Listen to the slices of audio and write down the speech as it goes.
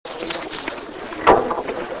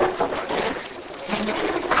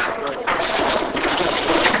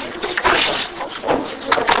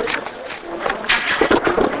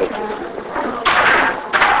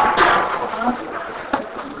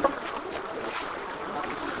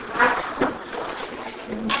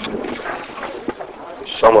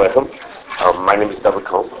Shalom Aleichem. My name is David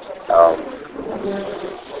Cohn.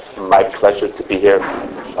 My pleasure to be here,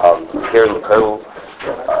 here in the Kollel,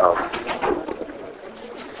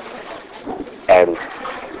 and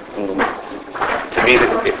to me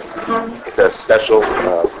it's a special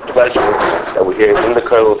pleasure that we're here in the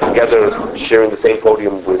Kollel together, sharing the same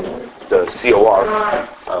podium with the COR,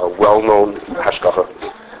 well-known Hashgacha.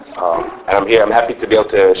 And I'm here. I'm happy to be able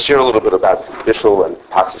to share a little bit about Bishul and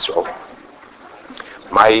Pas Yisrael.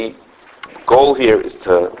 My goal here is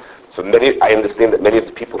I understand that many of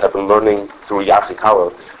the people have been learning through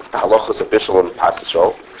Yachikala the halachas of Bishul and Pas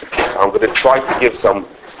Yisrael. I'm going to try to give some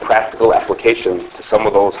practical application to some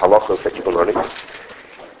of those halachas that you've been learning,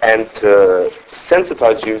 and to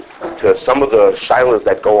sensitize you to some of the shilas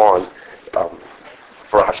that go on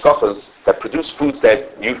for hashgachas that produce foods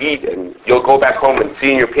that you eat and you'll go back home and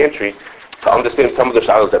see in your pantry, to understand some of the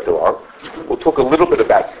shilas that there are. We'll talk a little bit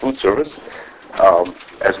about food service.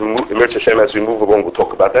 As we move, as we move along, we'll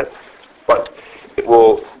talk about that. But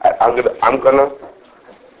I'm gonna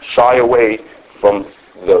shy away from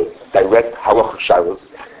the direct halacha shilas,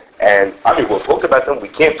 and we'll talk about them. We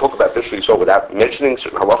can't talk about Bishul Yisrael without mentioning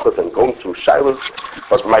certain halachas and going through shilas.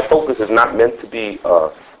 But my focus is not meant to be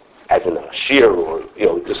as in a shir or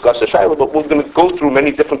discuss a shilah, but we're going to go through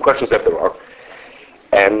many different questions that there are.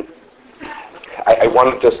 And I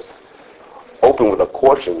want to just open with a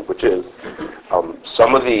caution, which is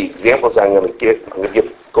some of the examples I'm going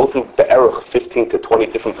to go through the erech 15 to 20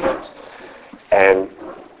 different foods, and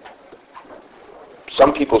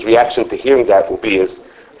some people's reaction to hearing that will be is,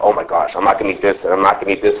 oh my gosh, I'm not going to eat this, and I'm not going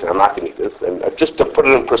to eat this, and I'm not going to eat this. And just to put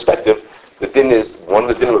it in perspective, the din is, one of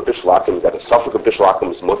the din of Bishul Akum is that a suffix of Bishul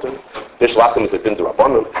Akum is mutter. Bishul Akum is a din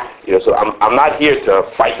d'Rabbanan. So I'm not here to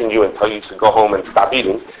frighten you and tell you to go home and stop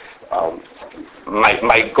eating.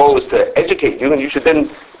 My goal is to educate you, and you should then,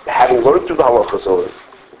 having learned through the halachas, or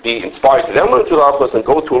be inspired to then learn through the halachas and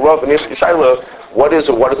go to a rav and ask your shayla what is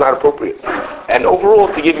or what is not appropriate, and overall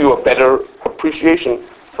to give you a better appreciation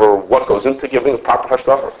for what goes into giving a proper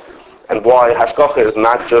hashgacha, and why hashgacha is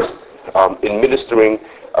not just administering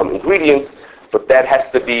ingredients, but that has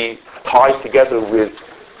to be tied together with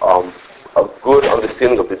a good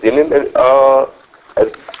understanding of the dinim, and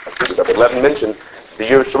as Rabbi Levin mentioned, the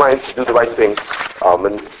Yiras Shamayim, to do the right thing,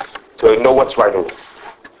 and to know what's right and wrong.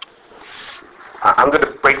 I'm going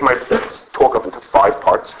to break my talk up into 5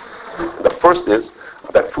 parts. The first is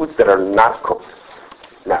about foods that are not cooked.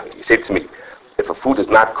 Now, you say to me, if a food is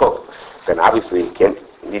not cooked, then obviously you can't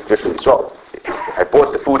eat Bishul Yisrael. If I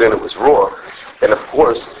bought the food and it was raw, then of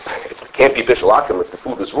course it can't be Bishul Akum if the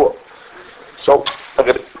food is raw. So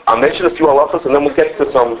I'll mention a few halachas, and then we'll get to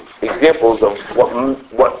some examples of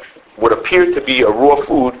what would appear to be a raw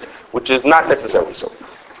food, which is not necessarily so.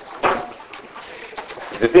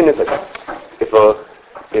 The thing is like this: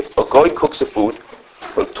 if a guy cooks a food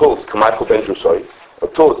until it's kamaychu ben drusoi,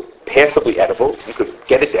 until it's passably edible, you could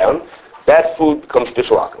get it down, that food becomes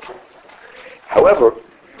Bishul Akum. However,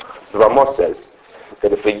 the Ramah says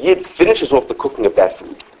that if a yid finishes off the cooking of that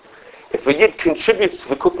food, if a yid contributes to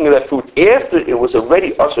the cooking of that food after it was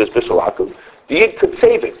already usher as Bishul Akum, the yid could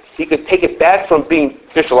save it. He could take it back from being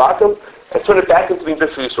Bishul Akum and turn it back into being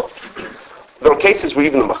Bishul Yisrael. There are cases where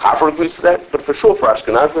even the Mechaber agrees to that, but for sure for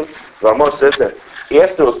Ashkenazim, the Ramah says that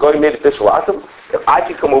after a guy made it Bishul Akum, that I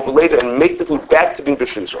could come over later and make the food back to being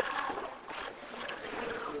Bishul Yisrael.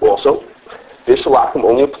 Also, Bishul Akum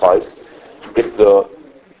only applies if the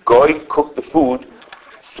guy cooked the food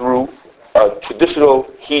through a traditional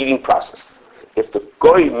heating process. If the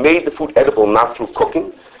guy made the food edible not through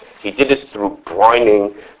cooking, he did it through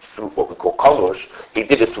brining, through what we call kolosh, he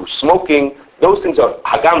did it through smoking. Those things are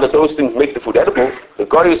hagam, that those things make the food edible. The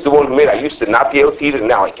guy is the one who made it. I used to not be able to eat it, and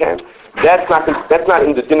now I can. That's not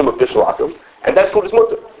in the dinim of Bishul Akum, and that food is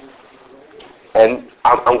mutter. And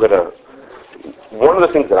I'm gonna, one of the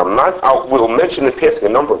things that we'll mention in passing a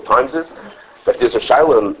number of times is that there's a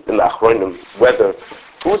shayla in the Achronim whether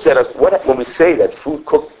foods that are, when we say that food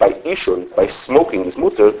cooked by ishun, by smoking, is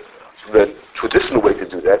mutter, the traditional way to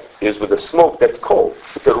do that is with a smoke that's cold.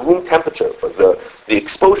 It's at room temperature, but the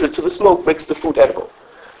exposure to the smoke makes the food edible.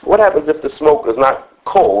 What happens if the smoke is not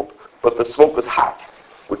cold, but the smoke is hot,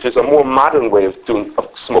 which is a more modern way of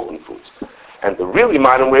smoking foods? And the really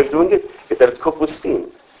modern way of doing it is that it's cooked with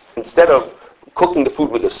steam. Instead of cooking the food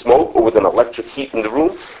with a smoke or with an electric heat in the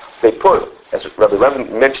room, they put, as Rabbi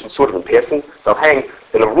Levin mentioned sort of in passing, they'll hang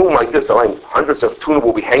in a room like this, hundreds of tuna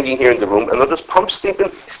will be hanging here in the room, and they'll just pump steam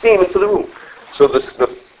into the room. So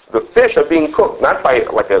the fish are being cooked, not by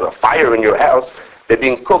like a fire in your house, they're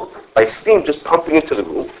being cooked by steam just pumping into the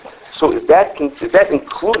room. So is that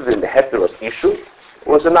included in the heter of Ishu,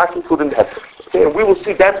 or is it not included in the heter? Okay, and we will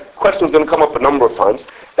see that question is going to come up a number of times.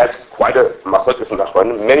 That's quite a machlokes in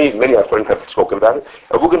Achronim. Many Achronim have spoken about it,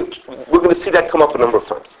 and we're going to see that come up a number of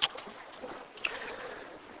times.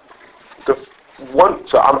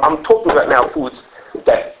 So I'm talking about now foods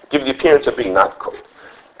that give the appearance of being not cooked,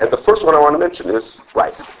 and the first one I want to mention is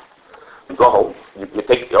rice. You go home, you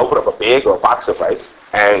open up a bag or a box of rice,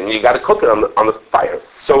 and you got to cook it on the fire.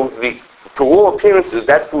 So to all appearances,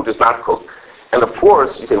 that food is not cooked. And of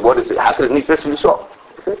course, you say, what is it? How could it need fish and salt?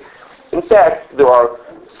 Okay? In fact, there are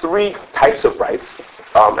 3 types of rice,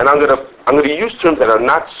 and I'm going to use terms that are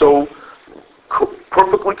not so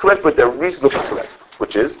perfectly correct, but they're reasonably correct.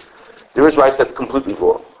 Which is, there is rice that's completely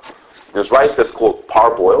raw. There's rice that's called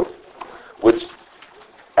parboiled, which,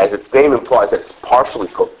 as its name implies, that it's partially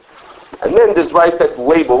cooked. And then there's rice that's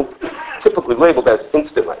typically labeled as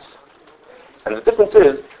instant rice. And the difference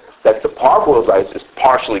is that the parboiled rice is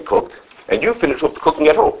partially cooked, and you finish with the cooking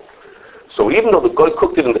at home. So even though the guy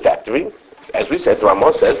cooked it in the factory, as we said, the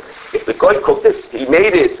Ramah says, if the guy cooked it, he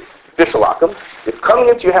made it bishalakim, it's coming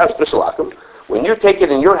into your house bishalakim. When you take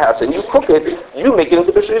it in your house and you cook it, you make it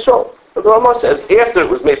into bishul yisrael. But the Ramah says, after it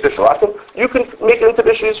was made bishalakim, you can make it into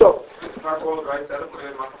bishul yisrael.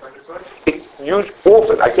 It's used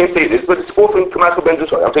often, I can't say it is, but it's often Kamachal Ben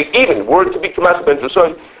Drusoy. I'm saying even, were it to be Kamachal Ben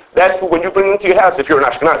Drusoy, that food, when you bring it into your house, if you're an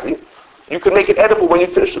Ashkenazi, you can make it edible when you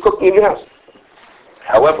finish the cooking in your house.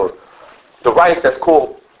 However, the rice that's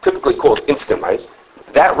typically called instant rice,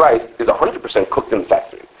 that rice is 100% cooked in the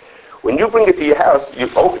factory. When you bring it to your house,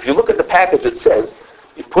 if you look at the package, it says,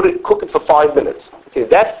 you cook it for 5 minutes. Okay,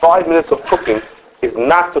 that 5 minutes of cooking is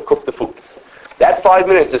not to cook the food. That 5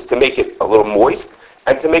 minutes is to make it a little moist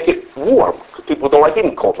and to make it warm, because people don't like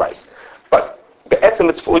eating cold rice. But the etzem,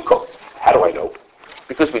 it's fully cooked. How do I know?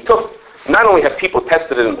 Because not only have people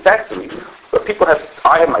tested it in the factory, but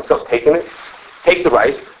I have myself taken it, take the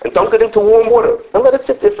rice, and dunk it into warm water, and let it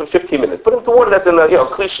sit there for 15 minutes. Put it into water that's in a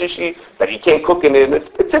kli shishi, that you can't cook in it,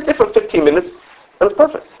 it sits there for 15 minutes, and it's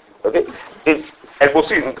perfect. Okay? And we'll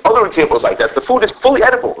see in other examples like that, the food is fully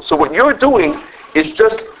edible. So what you're doing is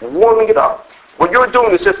just warming it up. What you're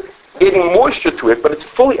doing is just adding moisture to it, but it's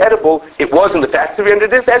fully edible. It was in the factory, and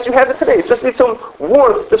it is as you have it today. It just needs some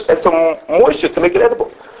warmth and some moisture to make it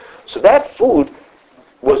edible. So that food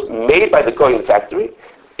was made by the guy in the factory.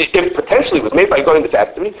 It potentially was made by a guy in the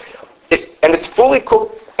factory, and it's fully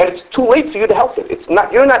cooked, and it's too late for you to help it.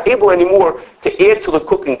 You're not able anymore to add to the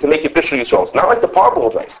cooking to make it bishul yisrael. It's not like the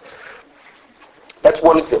parboiled rice. That's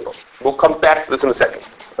one example. We'll come back to this in a second.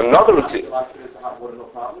 Another example.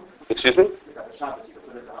 Excuse me?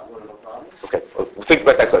 Okay, we'll think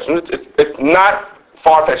about that question. It's not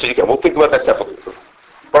far-fetched again. We'll think about that separately.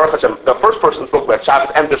 Baruch Hashem, the first person spoke about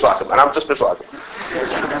Shabbos and bishalakim, and I'm just bishalakim.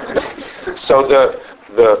 So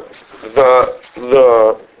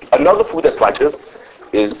another food that's like this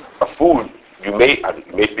is a food you may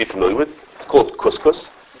be familiar with. It's called couscous.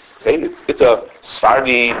 Okay, it's a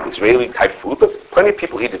Sephardi, Israeli type food, but plenty of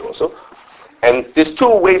people eat it also. And there's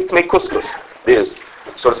 2 ways to make couscous. There's,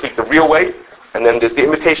 so to speak, the real way, and then there's the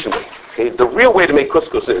imitation way. Okay, the real way to make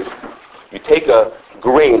couscous is you take a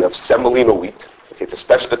grain of semolina wheat. Okay, it's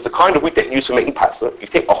the kind of wheat that you use for making pasta. You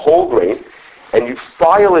take a whole grain and you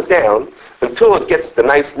file it down until it gets the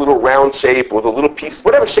nice little round shape or the little piece,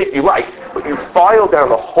 whatever shape you like. But you file down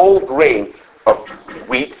the whole grain of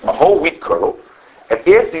wheat, a whole wheat kernel. And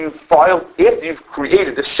after you've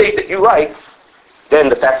created the shape that you like, then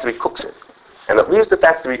the factory cooks it. And it leaves the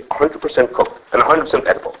factory 100% cooked and 100%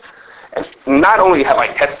 edible. And not only have I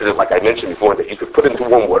tested it, like I mentioned before, that you could put into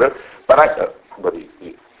warm water, but I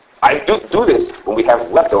do this when we have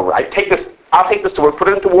leftover. I'll take this to work, put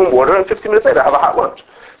it into warm water, and 15 minutes later I have a hot lunch.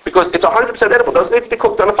 Because it's 100% edible. It doesn't need to be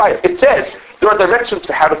cooked on a fire. It says there are directions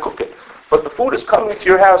for how to cook it. But the food is coming to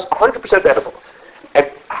your house 100% edible. And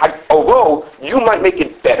although you might make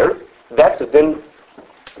it better, that's a thing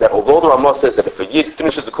that although the Ramah says that if a yid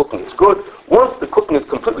finishes the cooking, it's good. Once the cooking is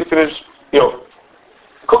completely finished,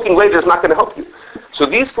 cooking later is not going to help you. So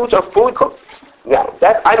these foods are fully cooked. Now,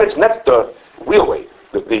 I mentioned that's the real way,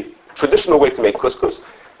 the traditional way to make couscous.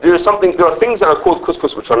 There are things that are called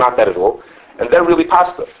couscous which are not that at all, and they're really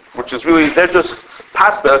pasta, they're just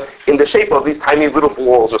pasta in the shape of these tiny little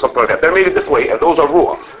balls or something like that. They're made a different way, and those are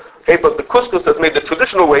raw. Okay, but the couscous that's made the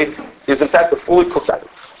traditional way is in fact a fully cooked item.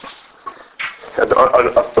 And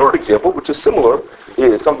a third example, which is similar,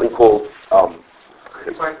 is something called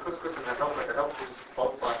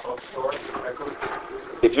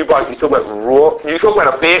if you're talking about raw, you're talking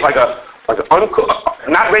about a big, like an uncooked,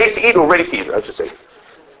 not ready to eat or ready to eat, I should say.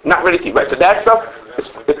 Not ready to eat, right? So that stuff is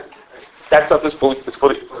fully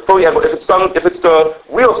edible. If it's the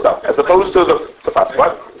real stuff, as opposed to the fast,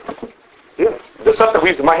 what? Yeah. stuff that we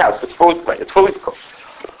use in my house, it's fully cooked.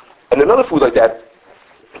 And another food like that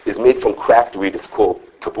is made from cracked wheat. It's called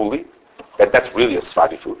tabbouleh. That's really a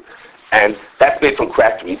Sephardi food. And that's made from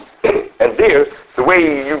cracked wheat. And there, the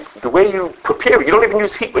way you prepare it, you don't even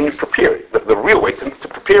use heat when you prepare it. The real way to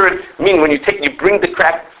prepare it, meaning when you bring the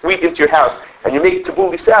cracked wheat into your house and you make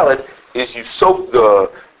tabbouleh salad, is you soak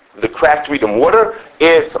the cracked wheat in water,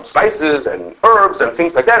 add some spices and herbs and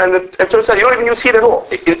things like that, and it turns out you don't even use heat at all.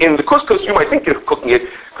 In the couscous, you might think you're cooking it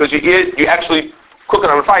because you actually cook it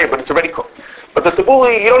on a fire, but it's already cooked. But the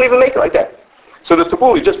tabbouleh, you don't even make it like that. So the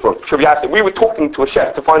tabbouleh, just for curiosity, we were talking to a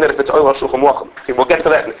chef to find out if it's oil shulchan lachem. Okay, we'll get to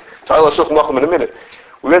that, to oil shulchan lachem in a minute.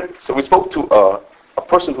 We spoke to a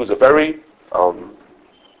person who's a very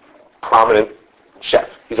prominent chef.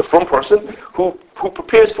 He's a frum person who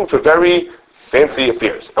prepares food for very fancy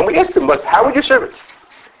affairs. And we asked him, like, how would you serve it?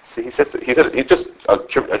 So he said just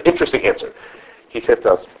an interesting answer. He said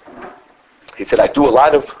to us, I do a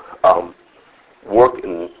lot of work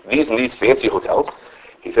in these fancy hotels.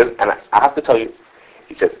 He said, and I have to tell you,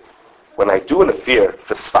 he says, when I do an affair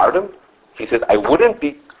for Sephardim, he says, I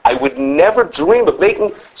would never dream of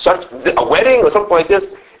making such a wedding or something like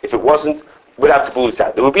this if it wasn't without tabbouleh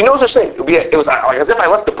salad. There would be no such thing. It was like as if I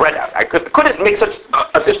left the bread out. I couldn't make such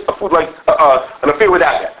a food like an affair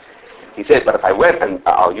without that. He said, but if I went, and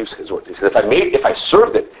I'll use his words, he said, if I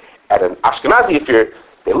served it at an Ashkenazi affair,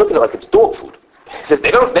 they look at it like it's dog food. He says,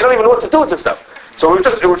 they don't even know what to do with this stuff. So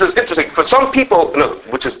it was just interesting. For some people,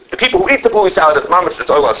 which is the people who eat tabbouleh salad, it's mamash,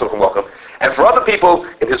 it's oil shulchan lachem. And for other people,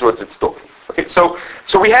 in his words, it's dog food. Okay, so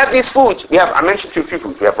we have these foods. I mentioned to you a few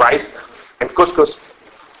foods. We have rice and couscous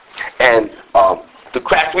and the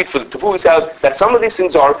cracked wheat for the tabbouleh salad. That some of these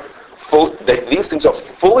things are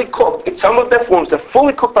fully cooked. In some of their forms, they're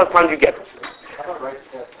fully cooked by the time you get them. How about rice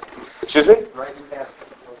pasta? Excuse me? Rice and pasta.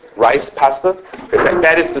 Rice pasta? Okay,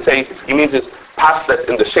 that is to say, he means it's pasta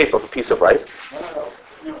in the shape of a piece of rice.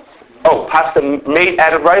 No. Oh, pasta made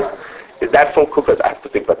out of rice? Is that from cookers? I have to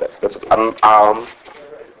think about that.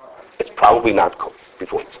 It's probably not cooked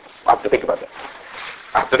before. I have to think about that.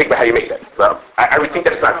 I have to think about how you make that. I would think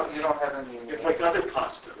that it's not. You don't have any. It's like other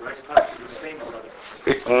pasta. Rice pasta is the same as other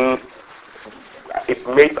pasta. It's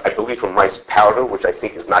made, I believe, from rice powder, which I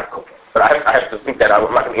think is not cooked. But I have to think that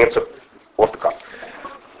I'm not going to answer off the cuff.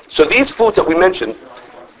 So these foods that we mentioned,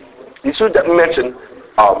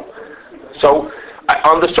 so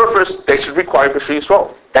on the surface, they should require B'shri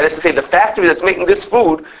Yisrael. That is to say, the factory that's making this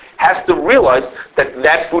food has to realize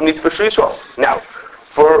that food needs B'shri Yisrael. Now,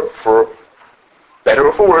 for better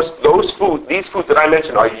or for worse, these foods that I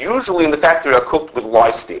mentioned are usually in the factory are cooked with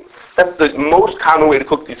live steam. That's the most common way to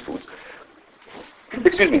cook these foods.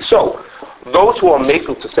 Excuse me. So, those who are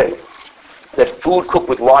makel to say that food cooked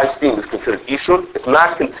with live steam is considered ishun, it's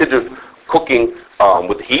not considered cooking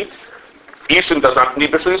with heat. Ishun does not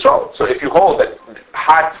need B'shri Yisrael. So if you hold that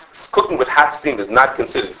cooking with hot steam is not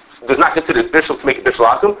considered bishul to make a bishul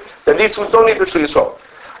akum, then these foods don't need B'shri Yisrael.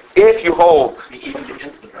 If you hold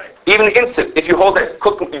even the instant, if you hold that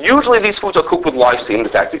usually these foods are cooked with live steam in the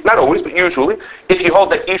factory, not always, but usually, if you hold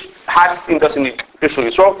that hot steam doesn't need B'shul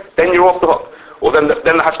Yisrael, then you're off the hook. Well, then the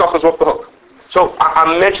hashgacha is off the hook. So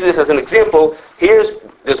I'm mentioning this as an example. There's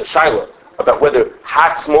a shaila about whether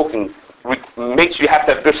hot smoking makes you have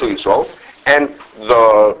to have B'shul Yisrael, and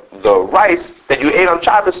the rice that you ate on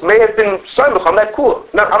Shabbos may have been soymach on that kula.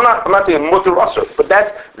 Now, I'm not saying mutter rasur, but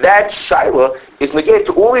that shaila is negated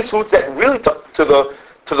to all these foods that really to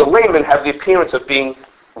the layman have the appearance of being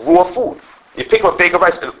raw food. You pick up a bag of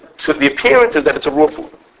rice, so the appearance is that it's a raw food.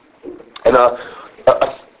 And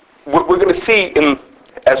we're going to see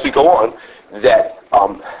as we go on that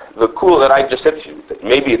the kula that I just said to you, that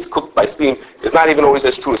maybe it's cooked by steam, is not even always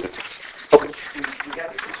as true as it seems. Okay.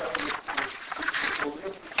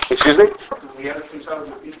 Excuse me?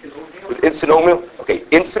 With instant oatmeal? Okay,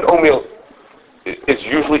 instant oatmeal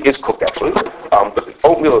is cooked actually, but the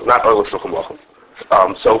oatmeal is not oil shulchan lachem.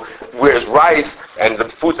 So whereas rice and the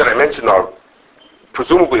foods that I mentioned are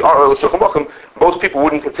presumably oil shulchan lachem, most people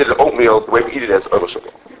wouldn't consider oatmeal the way we eat it as oil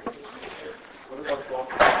shulchan.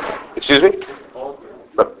 Excuse me?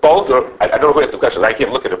 But bulgur, I don't know who asked the question. I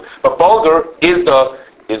can't look at him. But bulgur is the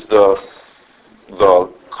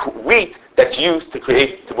wheat that's used to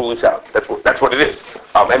create tabbouleh salad. That's what it is,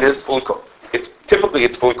 and it's fully cooked. Typically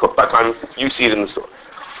it's fully cooked by the time you see it in the store.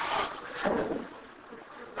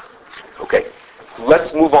 Okay,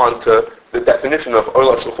 let's move on to the definition of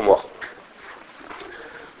oil shulchan lachem.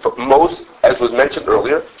 For most, as was mentioned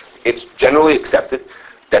earlier, it's generally accepted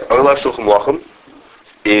that oil shulchan lachem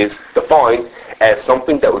is defined as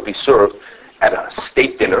something that would be served at a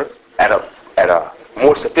state dinner, at a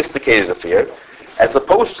more sophisticated affair, As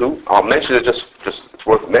opposed to, I'll mention it just it's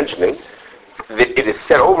worth mentioning, that it is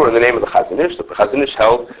said over in the name of the Chazon Ish, that the Chazon Ish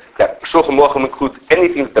held that Shulchan Aruch includes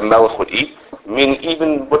anything that the Melech would eat, meaning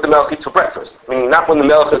even what the Melech eats for breakfast. Meaning not when the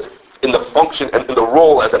Melech is in the function and in the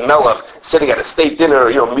role as a Melech, sitting at a state dinner,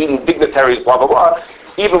 meeting dignitaries, blah, blah, blah.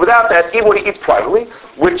 Even without that, even when he eats privately,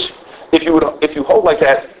 which, if you hold like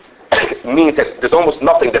that, means that there's almost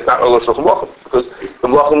nothing that's not Oler Shulchan Aruch, because the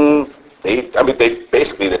Melachim, they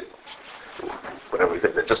basically, whatever you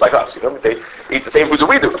say, they're just like us, they eat the same foods that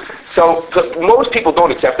we do. So most people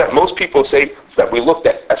don't accept that. Most people say that we looked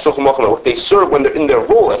at Shulchan Aruch and what they serve when they're in their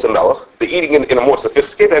role as a Melech, they're eating in a more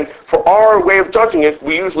sophisticated, and for our way of judging it,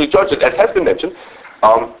 we usually judge it, as has been mentioned,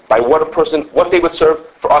 by what they would serve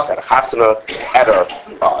for us at a chasana, at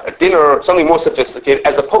a dinner, something more sophisticated,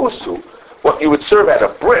 as opposed to what you would serve at a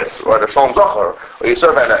bris or at a shalom zachar, or you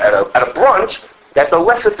serve at a brunch. That's a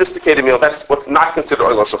less sophisticated meal. That's what's not considered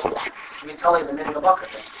Oler Shulchan Aruch. Should be telling the minute of bucket.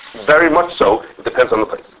 Very much so. It depends on the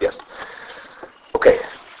place. Yes. Okay.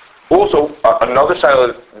 Also, another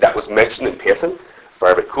shayla that was mentioned in passing by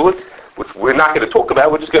Rabbi Kulik, which we're not going to talk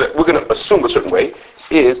about. We're going to assume a certain way,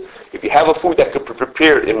 is if you have a food that could be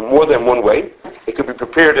prepared in more than one way, it could be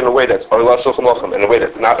prepared in a way that's Oler Shulchan Aruch and in a way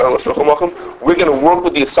that's not Oler Shulchan Aruch. We're going to work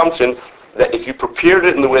with the assumption that if you prepared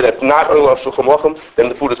it in the way that's not Oler Shulchan Aruch, then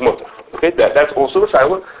the food is mutter. Okay, that's also a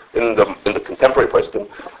shayla in the contemporary question.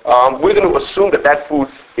 We're going to assume that food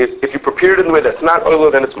is, if you prepare it in the way that's not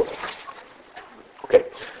Oler, then it's mutter. Okay,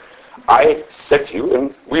 I said to you,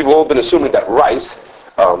 and we've all been assuming that rice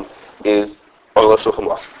is Oler Shulchan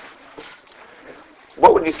Aruch.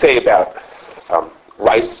 What would you say about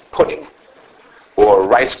rice pudding or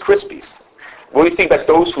Rice Krispies? What do you think about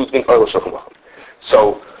those foods being Oler Shulchan Aruch?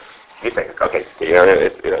 So you think, okay,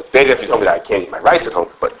 it's better if you told me that I can't eat my rice at home,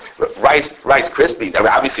 but Rice Krispies,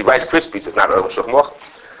 obviously Rice Krispies is not Oler Shulchan Aruch.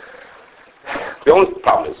 The only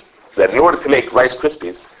problem is that in order to make Rice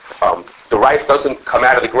Krispies, the rice doesn't come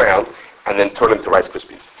out of the ground and then turn into Rice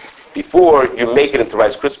Krispies. Before you make it into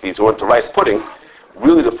Rice Krispies or into rice pudding,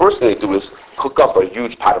 really the first thing they do is cook up a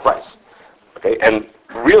huge pot of rice. Okay, and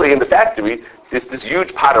really in the factory, there's this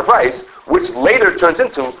huge pot of rice, which later turns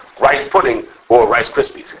into rice pudding or Rice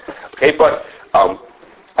Krispies. Okay, but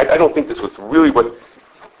I don't think this was really what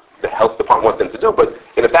the health department wanted them to do, but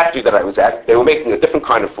in a factory that I was at, they were making a different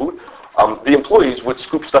kind of food. The employees would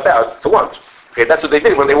scoop stuff out for lunch. Okay, that's what they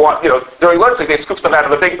did when they want, during lunch, they scoop stuff out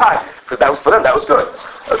of a big pot, because that was, for them, that was good.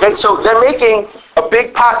 Okay, so they're making a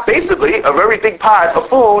big pot, basically, a very big pot of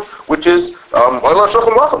food, which is Oler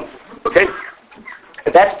Shulchan Aruch. Okay,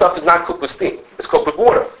 and that stuff is not cooked with steam. It's cooked with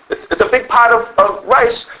water. It's a big pot of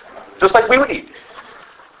rice, just like we would eat.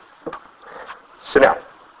 So now,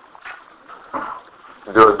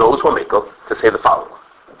 there are those who make up to say the following.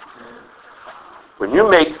 When you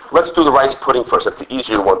make, let's do the rice pudding first. That's the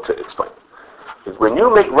easier one to explain. Is when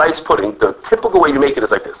you make rice pudding, the typical way you make it is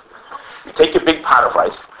like this. You take your big pot of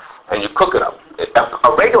rice and you cook it up.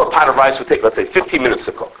 A regular pot of rice would take, let's say, 15 minutes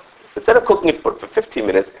to cook. Instead of cooking it for 15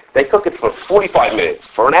 minutes, they cook it for 45 minutes,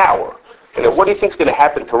 for an hour. And then what do you think is going to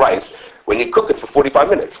happen to rice when you cook it for 45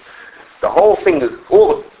 minutes? The whole thing is,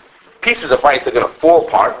 all the pieces of rice are going to fall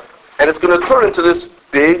apart, and it's going to turn into this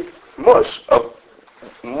big mush of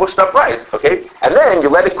mushed up rice, okay? And then you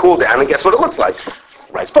let it cool down, and guess what it looks like?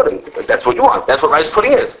 Rice pudding. That's what you want. That's what rice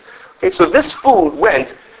pudding is. Okay, so this food went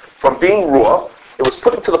from being raw, it was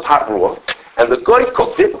put into the pot raw, and the guy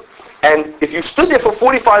cooked it, and if you stood there for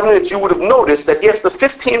 45 minutes, you would have noticed that after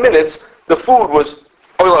 15 minutes, the food was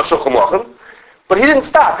Oler Shulchan Aruch, but he didn't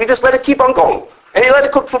stop. He just let it keep on going. And he let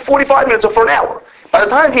it cook for 45 minutes or for an hour. By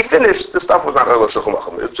the time he finished, the stuff was not Oler Shulchan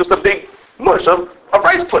Aruch. It was just a big mush of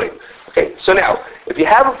rice pudding. Okay, so now, if you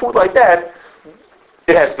have a food like that,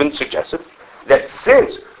 it has been suggested that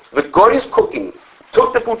since the Goy's cooking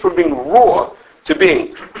took the food from being raw to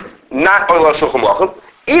being not Oler Shulchan Aruch,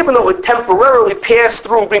 even though it temporarily passed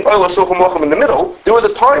through being Oler Shulchan Aruch in the middle, there was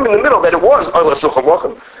a time in the middle that it was Oler Shulchan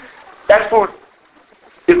Aruch. That food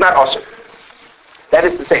is not usher. That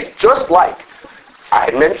is to say, just like I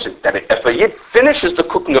had mentioned that if a Yid finishes the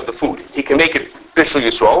cooking of the food, he can make it Bishul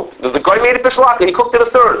Yisrael. The guy made it Bishul Ak, and he cooked it a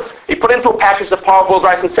third. He put it into a package of parboiled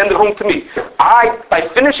rice and sent it home to me. I, by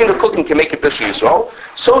finishing the cooking, can make it Bishul Yisrael.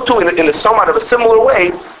 So too, in a somewhat of a similar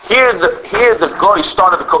way, here the guy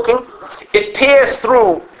started the cooking. It passed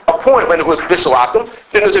through a point when it was Bishul Akum.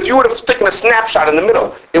 Then if you would have taken a snapshot in the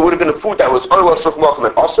middle, it would have been a food that was Oler Shulchan Aruch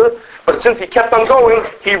and Osir. But since he kept on going,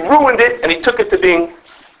 he ruined it, and he took it to being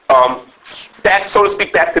back, so to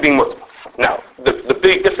speak, back to being mutter. Now, the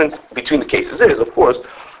big difference between the cases is, of course,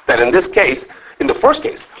 that in this case, in the first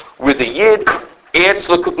case, where the Yid adds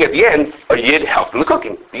to the cooking at the end, a Yid helped in the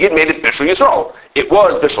cooking. The Yid made it Bishul Yisrael. It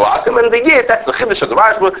was Bishul Akim, and the Yid, that's the Chiddush of the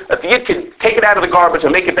Rashba, that the Yid can take it out of the garbage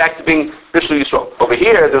and make it back to being Bishul Yisrael. Over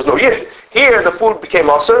here, there's no Yid. Here, the food became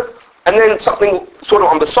Aser, and then something sort of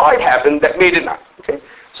on the side happened that made it not. Okay?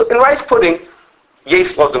 So in rice pudding,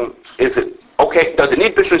 Yesh Lodem, is it okay? Does it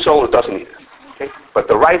need Bishul Yisrael or doesn't need it? Okay? But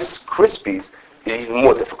the Rice Krispies is even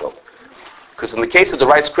more difficult. Because in the case of the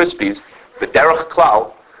Rice Krispies, the Derech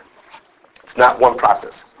Klau, it's not one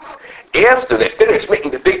process. After they finish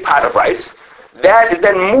making the big pot of rice, that is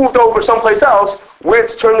then moved over someplace else where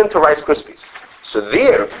it's turned into Rice Krispies. So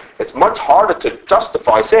there, it's much harder to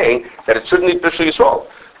justify saying that it shouldn't eat Bishul Yisrael.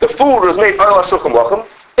 The food was made Oil HaShulchan Aruch,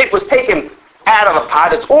 it was taken out of the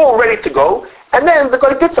pot, it's all ready to go, and then the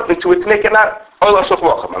guy did something to it to make it not Oil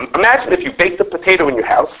HaShulchan Aruch. Imagine if you baked a potato in your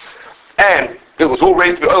house, and it was all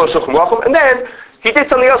ready to be Oil HaShulchan Aruch, and then he did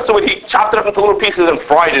something else to it. He chopped it up into little pieces and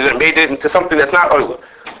fried it and made it into something that's not oil.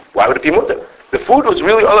 Why would it be mutter? The food was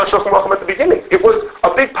really oil shulchan aruch at the beginning. It was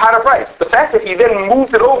a big pot of rice. The fact that he then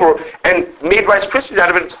moved it over and made Rice Krispies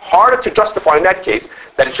out of it, it's harder to justify in that case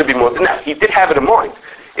that it should be mutter. Now, he did have it in mind.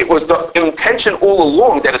 It was the intention all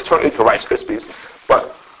along that it turned into Rice Krispies,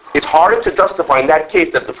 but it's harder to justify in that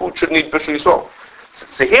case that the food shouldn't eat Bishul Yisrael.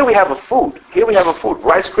 So here we have a food,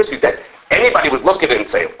 Rice Krispies, that anybody would look at it and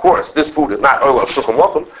say, of course, this food is not oil shulchan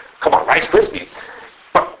aruch. Come on, Rice Krispies.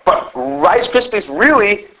 But Rice Krispies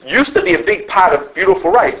really used to be a big pot of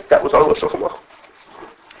beautiful rice that was oil shulchan aruch.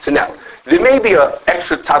 So now, there may be an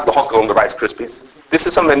extra tzad l'hokal on the Rice Krispies. This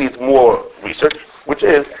is something that needs more research, which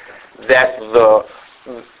is that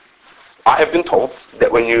I have been told that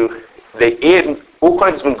when they add all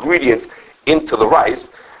kinds of ingredients into the rice,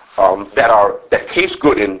 that taste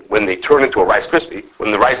good when they turn into a Rice Krispie,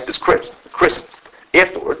 when the rice is crisp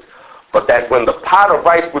afterwards, but that when the pot of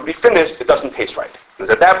rice would be finished, it doesn't taste right. Because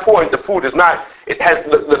at that point, the food is not, it has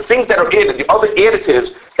the things that are added, the other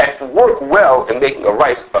additives that work well in making a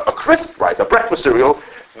rice, a crisp rice, a breakfast cereal,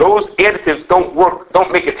 those additives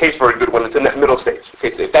don't make it taste very good when it's in that middle stage.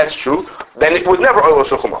 Okay, so if that's true, then it was never oil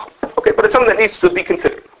shulchan aruch. Okay, but it's something that needs to be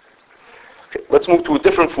considered. Okay, let's move to a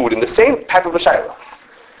different food in the same type of a shayla.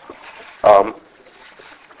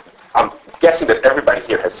 I'm guessing that everybody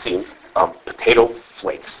here has seen potato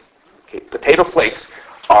flakes. Okay, potato flakes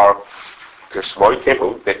are it's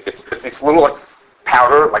these little like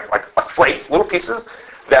powder, like flakes, little pieces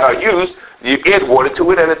that are used. You add water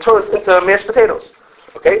to it, and it turns into mashed potatoes.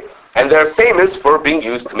 Okay, and they're famous for being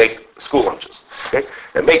used to make school lunches. Okay,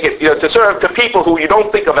 and make it to serve to people who you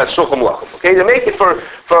don't think of as shulchan aruch. Okay, you make it for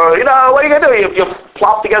what are you gonna do? You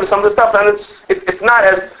plop together some of the stuff, and it's not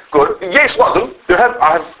as good. Yesh Lodem.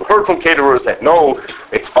 I have heard from caterers that no,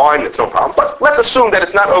 it's fine, it's no problem. But let's assume that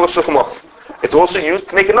it's not oil shulchan aruch. It's also used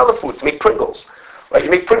to make another food, to make Pringles. Right?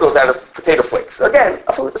 You make Pringles out of potato flakes. Again,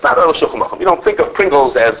 it's not oil shulchan aruch. You don't think of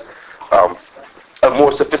Pringles as a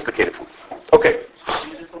more sophisticated food. Okay.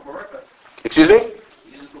 Excuse me?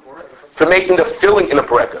 For making the filling in a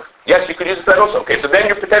bureka. Yes, you could use it for that also. Okay, so then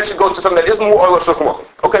you potentially go to something that is more oil shulchan aruch.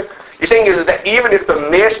 Okay. You're saying is that even if the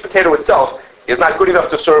mashed potato itself is not good enough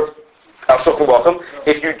to serve shulchan aruch,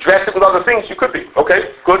 if you dress it with other things, you could be.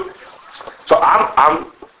 Okay, good. So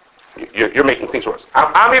you're making things worse.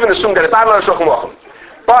 I'm even assuming that it's not oil shulchan aruch.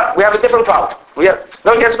 But we have a different problem.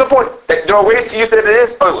 That's a good point. There are ways to use it that it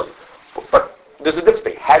is oil. But there's a different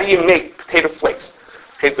thing. How do you make potato flakes?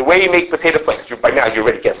 Okay, the way you make potato flakes, by now you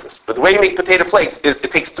already guessed this, but the way you make potato flakes is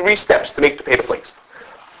it takes 3 steps to make potato flakes.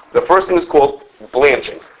 The first thing is called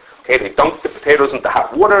blanching. Okay, they dunk the potatoes into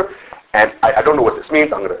hot water, and I don't know what this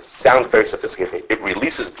means. I'm going to sound very sophisticated. It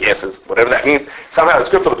releases gases, whatever that means. Somehow it's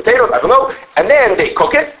good for the potatoes, I don't know. And then they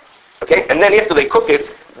cook it, okay, and then after they cook it,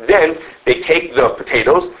 then they take the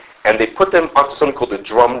potatoes and they put them onto something called a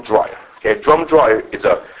drum dryer. Okay, a drum dryer is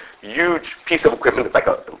a huge piece of equipment.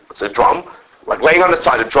 It's a drum, like laying on its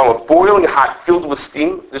side, a drum of boiling hot, filled with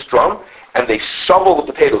steam, this drum, and they shovel the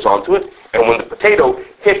potatoes onto it, and when the potato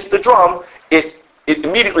hits the drum, it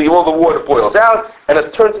immediately, all the water boils out, and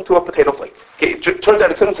it turns into a potato flake. Okay, it turns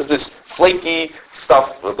out it's into this flaky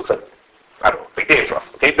stuff, it looks like, I don't know, like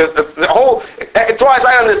dandruff. Okay, the whole, it dries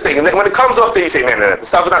right on this thing, and then when it comes off, then you say, man, the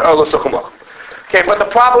stuff is not oil shulchan aruch. Okay, but the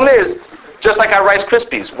problem is, just like our Rice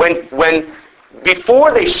Krispies, when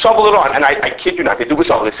before they shovel it on, and I kid you not, they do with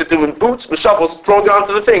shovel. They sit there with boots, with shovels, throw it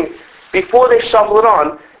onto the thing. Before they shovel it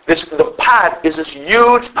on, the pot is this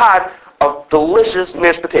huge pot of delicious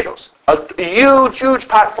mashed potatoes. A huge, huge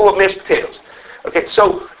pot full of mashed potatoes. Okay,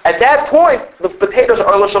 so at that point, the potatoes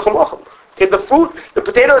are oil shulchan aruch. Okay, the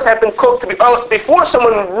potatoes have been cooked to be before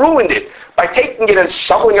someone ruined it by taking it and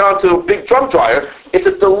shoveling it onto a big drum dryer. It's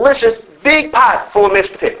a delicious big pot full of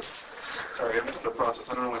mashed potatoes. Sorry, I missed the process.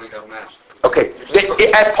 I don't know when they got mashed. Okay,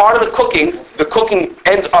 as part of the cooking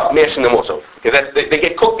ends up mashing them also. Okay, they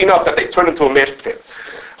get cooked enough that they turn into a mashed potato.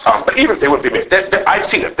 But even if they wouldn't be mashed, I've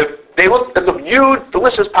seen it. They look at the huge,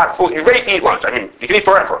 delicious pot full. You're ready to eat lunch. I mean, you can eat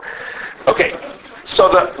forever. Okay, so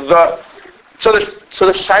the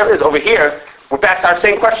shaila is over here. We're back to our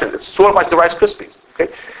same question. It's sort of like the Rice Krispies.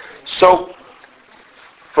 Okay, so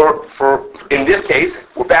for in this case,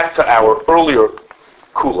 we're back to our earlier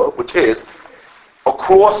kula, which is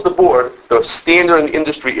across the board, the standard in the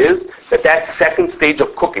industry is that second stage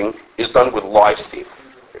of cooking is done with live steam.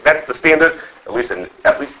 That's the standard, at least in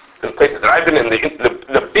the places that I've been in,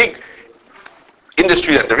 the big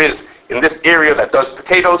industry that there is in this area that does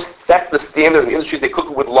potatoes, that's the standard in the industry. They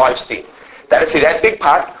cook it with live steam. That is, that big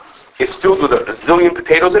pot is filled with a zillion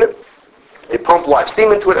potatoes in it. They pump live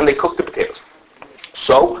steam into it and they cook the potatoes.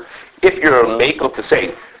 So, if you're a maker to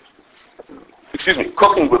say,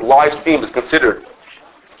 cooking with live steam is considered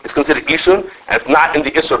ishun, and it's not in the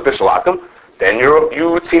isur bishul akum, then you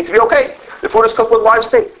would seem to be okay. The food is cooked with live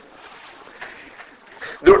steam.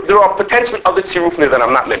 There are potentially other tzirufim that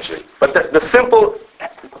I'm not mentioning, but the simple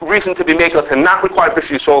reason to be maker to not require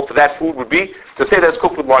bishul yisrael for that food would be to say that it's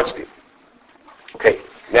cooked with live steam. Okay,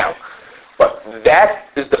 now, but that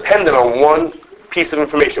is dependent on one piece of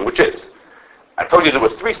information, which is, I told you there were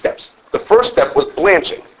 3 steps. The first step was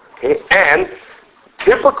blanching, okay, and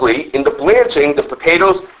typically, in the blanching, the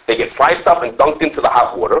potatoes, they get sliced up and dunked into the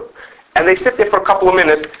hot water, and they sit there for a couple of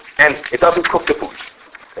minutes, and it doesn't cook the food.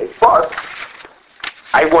 Okay? But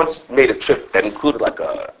I once made a trip that included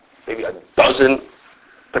maybe a dozen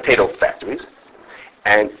potato factories,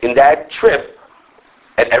 and in that trip,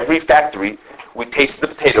 at every factory, we tasted the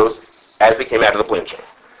potatoes as they came out of the blanching.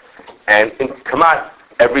 And in Kamat,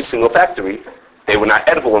 every single factory, they were not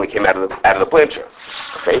edible when they came out of the blancher.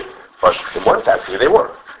 Okay? But in one factory, they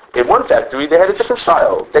were. In one factory, they had a different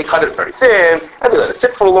style. They cut it very thin, and they let it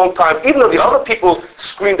sit for a long time, even though the other people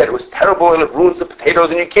screamed that it was terrible and it ruins the potatoes,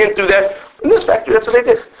 and you can't do that. In this factory, that's what they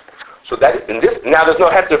did. So that in this, now there's no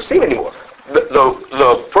hefter of steam anymore.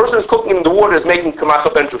 The person who's cooking in the water is making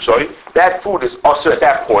kamacha ben trusoi. That food is also at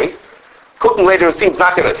that point. Cooking later in steam is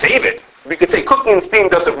not going to save it. We could say cooking in steam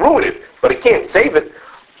doesn't ruin it, but it can't save it.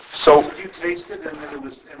 So You tasted and then it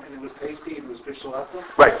was tasty, it was bishul akum?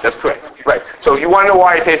 right, that's correct. Right. So you want to know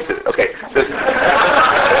why I tasted it? Okay.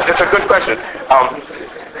 That's a good question.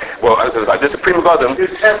 Well, as I said, this is Prima Gadam. You're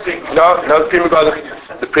testing. No, the Prima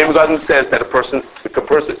Gadam. The Prima Gadam says that if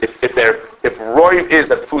Roy is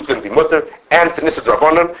that the food's going to be mutter and it's an issa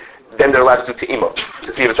d'rabbanan, then they're allowed to do te'ima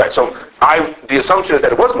to see if it's right. So the assumption is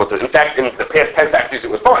that it was mutter. In fact, in the past 10 factories,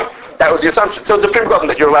 it was fine. That was the assumption. So it's a Prima Gadam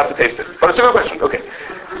that you're allowed to taste it. But it's a good question. Okay.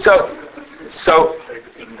 Okay,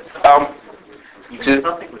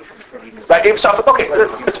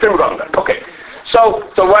 it's Prima Gadam. Okay. So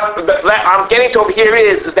what I'm getting to over here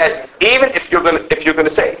is that even if you're going to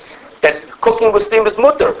say that cooking with steam is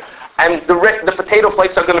mutter, and the potato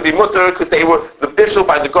flakes are going to be mutter because they were the bishul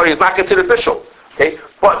by the gori is not considered bishul, okay?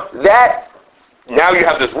 But that now you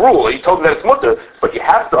have this rule. You told me that it's mutter, but you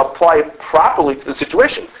have to apply it properly to the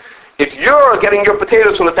situation. If you're getting your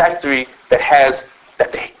potatoes from the factory that has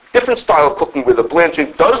that different style of cooking where the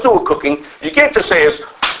blanching does do a cooking, you can't just say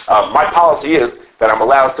my policy is that I'm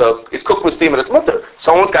allowed to, it's cooked with steam and it's mutter.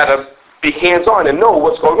 Someone's got to be hands-on and know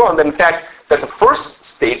what's going on. That in fact, that the first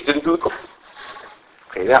stage didn't do the cooking.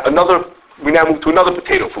 Okay, now we now move to another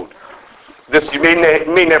potato food. This, you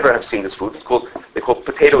may never have seen this food. They're called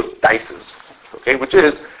potato dices. Okay, which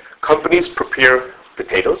is, companies prepare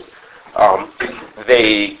potatoes.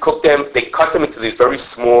 They cook them, they cut them into these very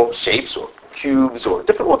small shapes or cubes or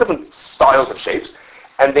all different styles of shapes,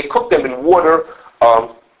 and they cook them in water,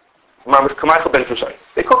 Mamish Kamachel ben Drusai.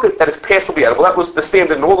 They cook it that it's passably edible. That was the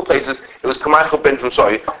standard in all the places. It was Kamachel ben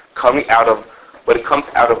Drusai coming out of, when it comes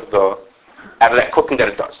out of that cooking that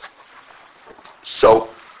it does. So,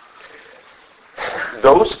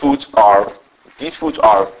 these foods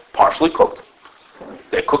are partially cooked.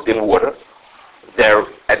 They're cooked in water.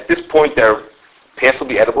 At this point, they're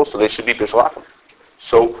passably edible, so they should be bishul akum.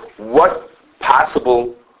 So, what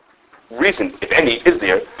possible reason, if any, is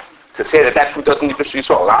there to say that food doesn't need bishul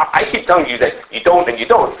yisrael? Now, I keep telling you that you don't and you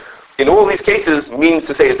don't. In all these cases, means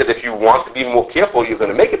to say is that if you want to be more careful, you're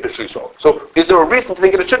going to make it bishul yisrael. So, is there a reason to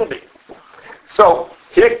think that it shouldn't be? So,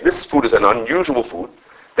 here, this food is an unusual food.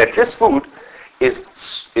 That this food is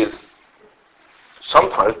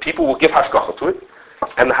sometimes people will give hashgacha to it,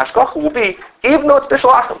 and the hashgacha will be, even though it's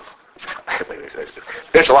bishul akum.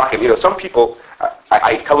 Bishul akum, some people,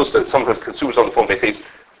 I tell this to some consumers on the phone, they say,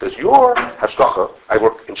 does your hashgacha, I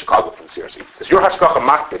work in Chicago for the CRC, does your hashgacha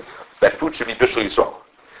makbid that food should be bishul yisrael?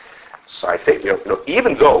 So I say,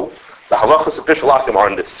 even though the halachas of Bishul Akum are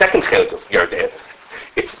in the second chelik of Yerdeh,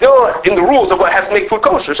 it's still in the rules of what has to make food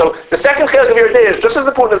kosher. So the second chelik of Yerdeh is just as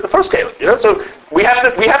important as the first chelik. So we have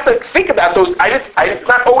to think about those. It's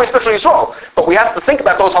not always Bishul Yisrael, but we have to think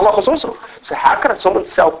about those halachas also. So how can someone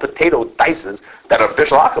sell potato dices that are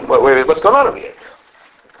Bishul Akum? What's going on over here?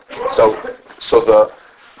 So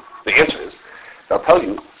the answer is, I'll tell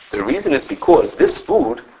you, the reason is because this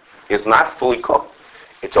food is not fully cooked.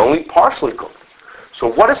 It's only partially cooked. So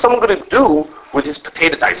what is someone going to do with his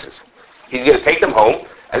potato dices? He's going to take them home,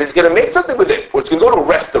 and he's going to make something with it. Or he's going to go to a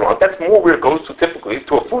restaurant. That's more where it goes to typically,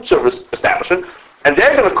 to a food service establishment. And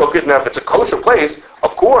they're going to cook it. Now, if it's a kosher place,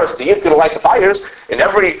 of course, the yid's going to light the fires. In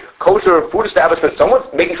every kosher food establishment,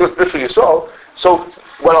 someone's making sure it's Bishul Yisrael. So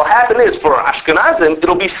what will happen is, for Ashkenazim,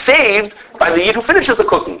 it'll be saved by the yid who finishes the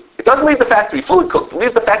cooking. It doesn't leave the factory fully cooked. It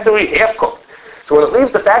leaves the factory half cooked. So when it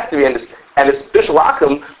leaves the factory and it's Bishul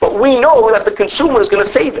Akum, but we know that the consumer is going to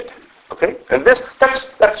save it. Okay? And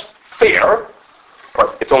that's fair,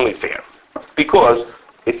 but it's only fair because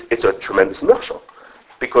it's a tremendous milchshel.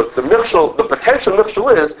 Because the potential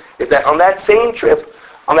milchshel is that on that same trip,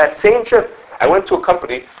 I went to a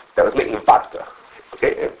company that was making vodka.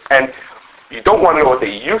 Okay? And you don't want to know what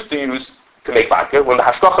they used to use to make vodka. When the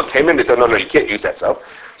hashgacha came in, they said, no, you can't use that stuff.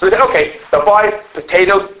 So they said, okay, they'll buy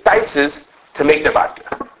potato dices to make their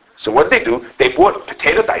vodka. So what did they do? They bought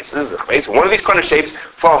potato dices, one of these kind of shapes,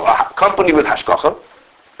 from a company with hashgacha.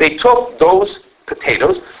 They took those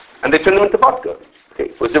potatoes and they turned them into vodka.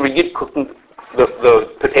 Okay. Was there a yid cooking the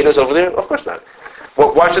potatoes over there? Of course not.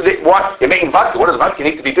 Well, why should they? You're making vodka. What does vodka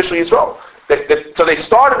need to be Bishul Yisrael? So they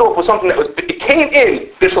started off with something it came in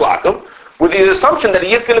Bishul Akum with the assumption that the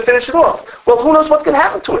yid's going to finish it off. Well, who knows what's going to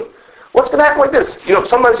happen to it? What's going to happen like this?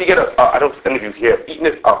 Sometimes you get I don't know if any of you here eaten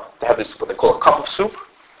it. They have this, what they call a cup of soup.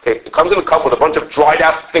 Okay, it comes in a cup with a bunch of dried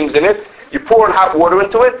out things in it. You pour in hot water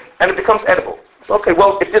into it, and it becomes edible. Okay,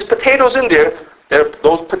 well, if there's potatoes in there,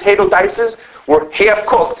 those potato dices were half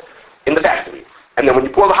cooked in the factory. And then when you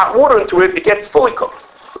pour the hot water into it, it gets fully cooked.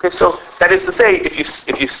 Okay, so that is to say, if you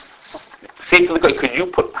say to the guy, could you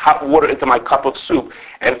put hot water into my cup of soup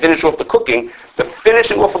and finish off the cooking, the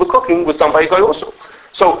finishing off of the cooking was done by a guy also.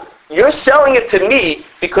 So you're selling it to me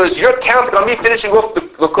because you're counting on me finishing off the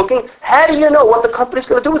cooking. How do you know what the company's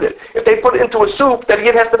going to do with it? If they put it into a soup, that he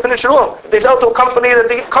has to finish it off. If they sell it to a company,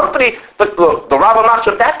 the Rav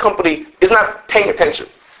HaMachshir of that company is not paying attention.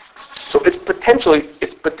 So it's potential.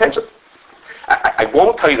 I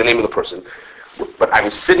won't tell you the name of the person, but I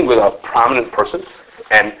was sitting with a prominent person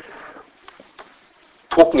and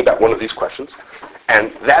talking about one of these questions,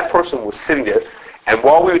 and that person was sitting there, and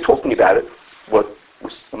while we were talking about it, was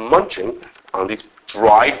munching on these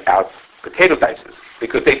dried out potato dices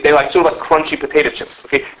because they like sort of like crunchy potato chips,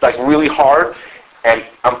 okay, like really hard. And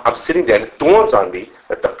I'm sitting there, and it dawns on me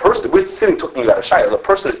that the person we're sitting talking about a shayla, the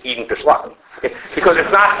person is eating Bishul Akum, okay? Because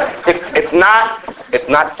it's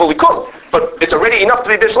not fully cooked, but it's already enough to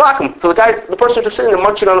be Bishul Akum. So the person's just sitting there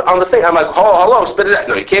munching on the thing. I'm like, hello, spit it out.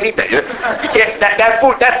 No, you can't eat that. You can't. That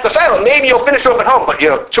food, that's the shayla. Maybe you'll finish off at home, but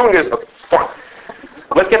chewing is okay. Fine.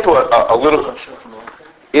 Let's get to a little.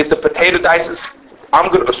 Is the potato dices? I'm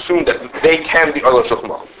going to assume that they can be Oil Shulchan.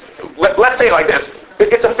 Let's say it like this.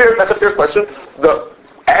 That's a fair question.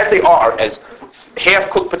 As they are, as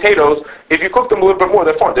half-cooked potatoes, if you cook them a little bit more,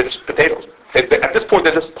 they're fine. They're just potatoes. At this point,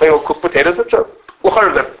 they're just plain old cooked potatoes, which are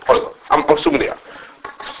I'm assuming they are.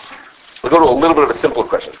 We'll go to a little bit of a simpler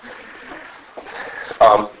question.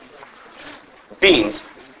 Beans,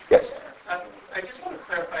 yes? I just want to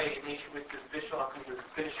clarify an issue with the Bishul Akum, with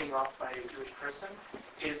finishing off by a Jewish person.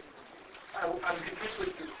 I'm confused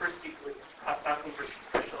with the first speak with Hasakum versus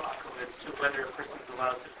Bishul Akum as to whether a person is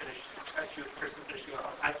allowed to finish, a Jewish person finishing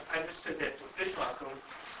off. I understood that with Bishul Akum,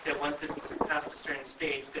 that once it's past a certain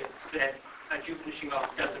stage, that a Jew finishing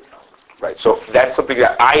off doesn't help. Right, so that's something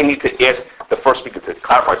that I need to ask the first speaker to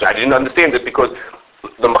clarify. I didn't understand it because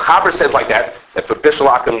the Mechaber says like that for Bishul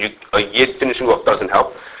Akum, a Yid finishing off doesn't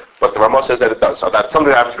help, but the Ramah says that it does. So that's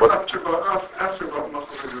something that after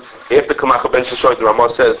Kamach Ben Sheshoy, the Ramah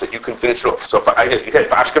says that you can finish it off. So for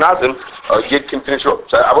Ashkenazim, a Yid can finish it off.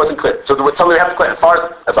 So I wasn't clear. So there was something we have to clear. As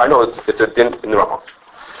far as I know, it's a din in the Ramah.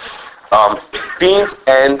 Beans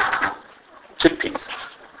and chickpeas.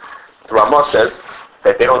 The Ramah says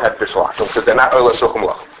that they don't have Bishul Akum because they're not Oil Shulchan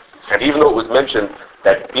Aruch. And even though it was mentioned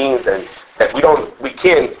that beans and that we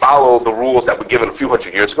can't follow the rules that were given a few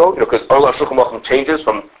hundred years ago, because Oil Shulchan Aruch changes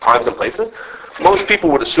from times and places. Most people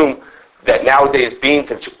would assume that nowadays beans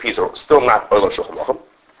and chickpeas are still not Oil Shulchan Aruch.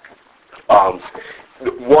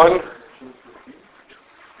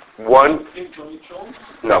 one,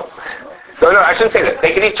 no. No, I shouldn't say that.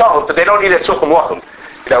 They can eat challah, but they don't eat at Shulchan Aruch.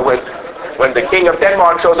 You know, when the king of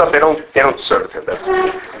Denmark shows up, they don't serve him. That's,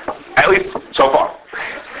 at least so far.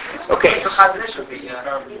 Okay.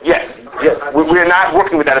 Yes. We're not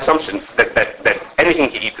working with that assumption that anything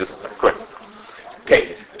he eats is correct.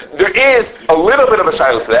 Okay. There is a little bit of a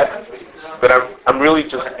shiloh to that, but I'm really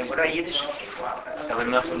just. What are Yiddish? Why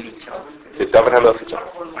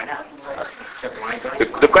not?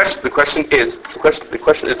 The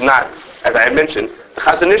question is not, as I had mentioned, the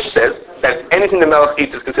Chazon Ish says that anything the Melech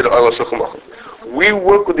eats is considered Oil Shulchan Aruch. We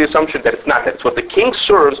work with the assumption that it's not that. It's what the king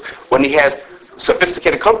serves when he has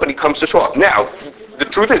sophisticated company comes to show up. Now, the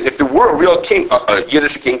truth is, if there were a real king, a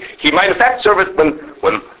Yiddish king, he might in fact serve it when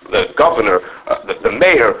the governor, the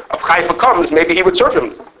mayor of Haifa comes, maybe he would serve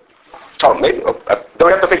him. So maybe,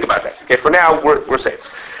 don't have to think about that. Okay, for now, we're safe.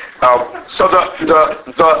 So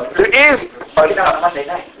there is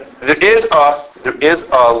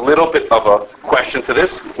a little bit of a question to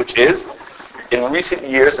this, which is, in recent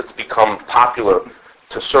years, it's become popular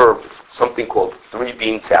to serve something called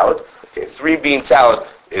 3-bean salad. Okay, 3-bean salad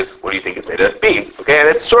is, what do you think it's made of? Beans. Okay, and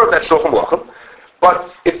it's served at Shulchan Aruch.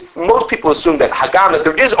 But most people assume that Hagam, that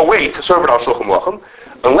there is a way to serve it on Shulchan Aruch,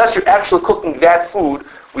 unless you're actually cooking that food.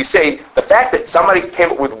 We say the fact that somebody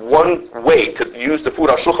came up with one way to use the food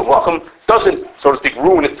on Shulchan Aruch doesn't, so to speak,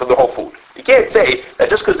 ruin it for the whole food. You can't say that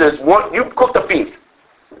just because there's one, you cooked the beans.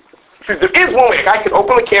 There is one way. I can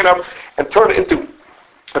open the can up and turn it into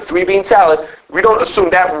a 3-bean salad. We don't assume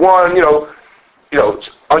that one,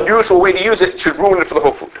 unusual way to use it should ruin it for the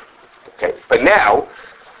whole food. Okay, but now,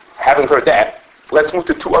 having heard that, let's move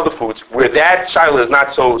to 2 other foods where that shiloh is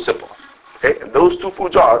not so simple. Okay, and those 2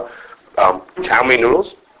 foods are chow mein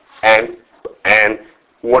noodles and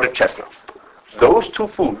watered chestnuts. Those 2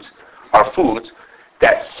 foods are foods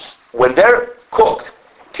that, when they're cooked,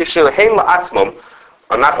 kishelheim la'atzmam,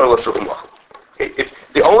 are not oil shulchan aruch. Okay,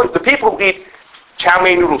 the people who eat chow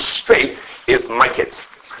mein noodles straight is my kids.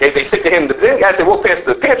 Okay, they sit to him, they walk past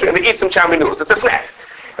the pantry and they eat some chow mein noodles. It's a snack.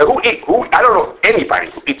 And I don't know anybody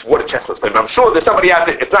who eats water chestnuts, but I'm sure there's somebody out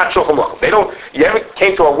there. It's not shulchan aruch. You ever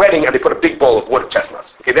came to a wedding and they put a big bowl of water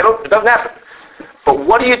chestnuts? Okay, it doesn't happen. But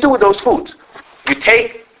what do you do with those foods? You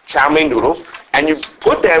take chow mein noodles and you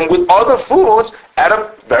put them with other foods at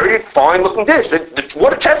a very fine-looking dish. The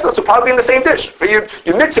water chestnuts will probably be in the same dish.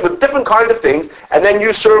 You mix it with different kinds of things, and then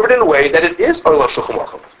you serve it in a way that it is oil shulchan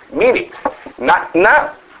aruch. Meaning,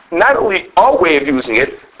 not only our way of using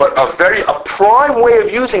it, but a prime way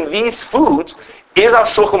of using these foods is our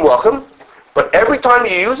shulchan aruch. But every time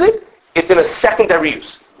you use it, it's in a secondary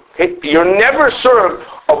use. Okay? You're never served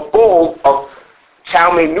a bowl of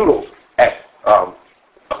chow mein noodles at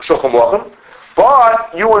shulchan aruch,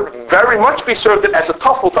 but you would very much be served it as a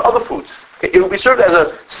tuffle to other foods. Okay? It would be served as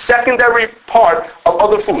a secondary part of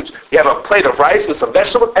other foods. You have a plate of rice with some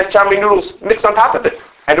vegetables and chow mein noodles mixed on top of it,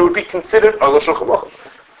 and it would be considered oil shulchan aruch.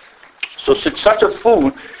 So should such a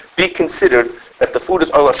food be considered that the food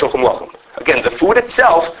is oil shulchan aruch? Again, the food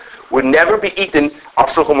itself would never be eaten on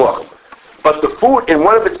shulchan aruch, but the food, in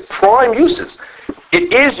one of its prime uses,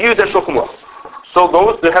 it is used as shulchan aruch. So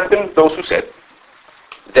there have been those who said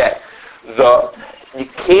that you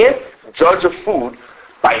can't judge a food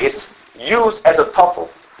by its use as a tuffle.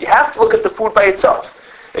 You have to look at the food by itself.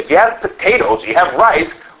 If you have potatoes, you have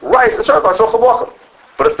rice is served on shulchan aruch.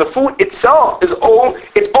 But if the food itself it's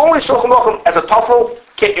only shulchan aruch as a tuffle,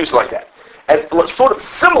 can't use it like that. And what's sort of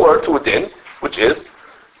similar to a din, which is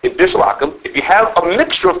in bishul akum, if you have a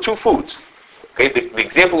mixture of 2 foods. Okay, the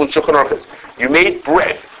example in shulchan aruch is you made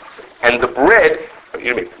bread, and the bread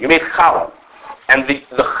you made challah, and the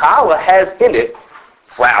challah has in it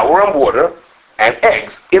flour and water and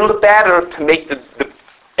eggs in the batter to make the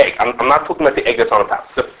egg. I'm not talking about the egg that's on the top.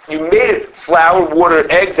 You made it flour, water,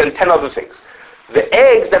 eggs, and 10 other things. The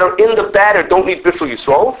eggs that are in the batter don't need bishul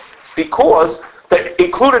yisrael because they're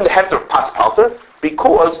included in the hefter of pas palter,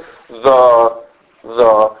 because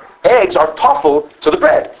the eggs are tuffle to the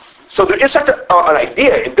bread. So there is such an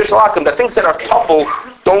idea in bishul akum that things that are tuffle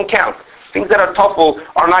don't count. Things that are tuffle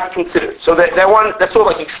are not considered. So that's sort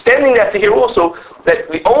of like extending that to here also, that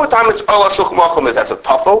the only time it's oil shulchan aruch is as a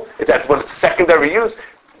tuffle, it's as when it's secondary use.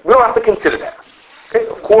 We don't have to consider that. Okay,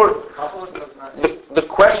 of course,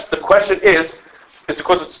 the question is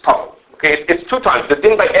because it's tuffle. Okay, it's 2 times. The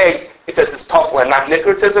din by eggs, it says it's tuffle and not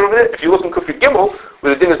nicker, it says it over there. If you look in Kufri Gimel,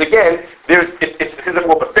 where the din is again, it says that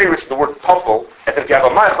what favors the word tuffle, and if you have a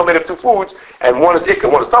ma'achal made of 2 foods, and one is ikr,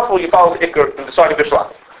 one is tuffle, you follow the ikr in the side of bishul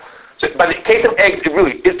akum. So, by the case of eggs, it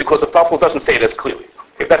really is because of tuffle. It doesn't say it as clearly.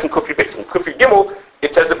 Okay, that's in Kufri Beis. In Kufri Gimel,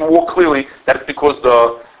 it says it more clearly that it's because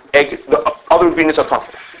the other ingredients are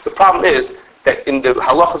tuffle. The problem is that in the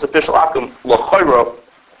halachas of Bishul Akum, l'chayra,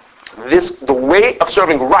 the way of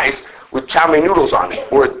serving rice with chow mein noodles on it,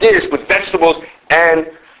 or a dish with vegetables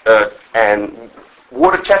and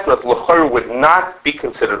water chestnut, l'chayra would not be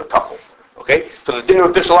considered a tafel. Okay? So the dinner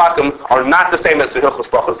of Bishul Akum are not the same as the Hilchos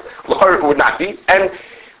Brachos. L'chayra would not be. And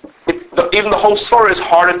even the whole story is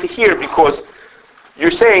harder to hear because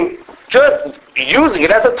you're saying just using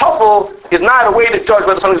it as a tafel is not a way to judge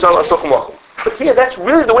whether something's on a shulchan aruch. But here, that's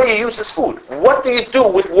really the way you use this food. What do you do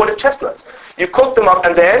with water chestnuts? You cook them up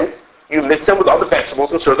and then you mix them with other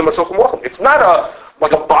vegetables and serve them as shulchan aruch. It's not a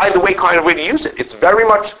by the way kind of way to use it. It's very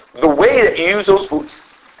much the way that you use those foods.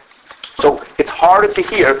 So it's harder to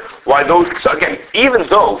hear why those. So again, even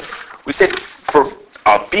though we said for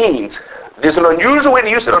beans, there's an unusual way to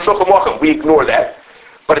use it on shulchan aruch, we ignore that.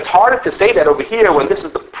 But it's harder to say that over here when this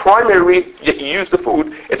is the primary way that you use the food.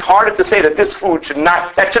 It's harder to say that this food shouldn't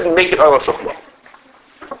make it on shulchan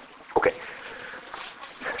aruch. Okay.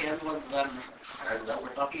 Canned ones then, is that what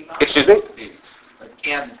we're talking about? Excuse me? The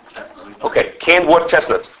canned chestnut. Okay, canned water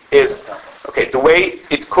chestnuts is, okay, the way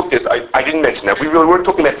it's cooked is, I didn't mention that. We really weren't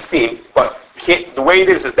talking about steam, but the way it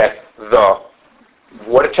is that the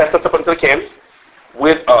water chestnuts up into the can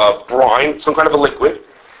with a brine, some kind of a liquid.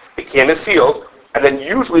 The can is sealed, and then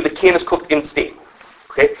usually the can is cooked in steam.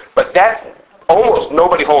 Okay? But that's, almost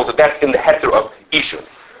nobody holds that that's in the heter of Ishun.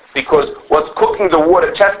 Because what's cooking the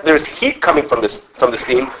water chestnut, there's heat coming from the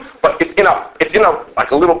steam, but it's in a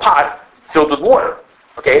like a little pot filled with water.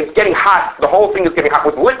 Okay, it's getting hot. The whole thing is getting hot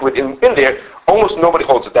with liquid in there. Almost nobody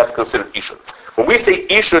holds that that's considered Ishun. When we say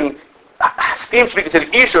Ishun, steam to be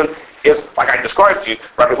considered Ishun is, like I described to you,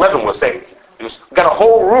 Rabbi Levin was saying. You've got a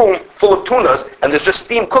whole room full of tunas, and there's just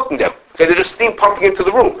steam cooking them. Okay, there's just steam pumping into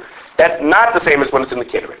the room. That's not the same as when it's in the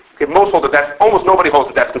catering. Okay, most hold that. Almost nobody holds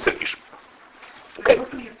that that's considered Ishun. Okay.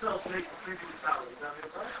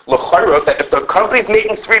 L'chayra, that if the company's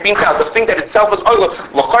making 3-bean salad, the thing that itself is oil,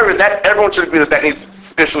 l'chayra, that everyone should agree that needs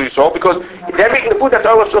Bishul Yisrael because they're making the food that's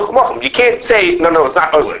oil shulchan aruch. You can't say no, it's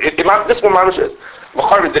not oil. This one mamish is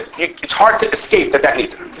l'chayra. It's hard to escape that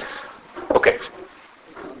needs it. Okay.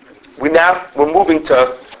 We're moving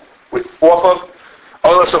to off of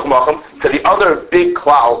oil shulchan aruch to the other big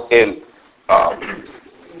klal in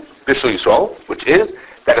Bishul Yisrael, which is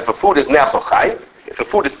that if a food is ne'achal chai, if a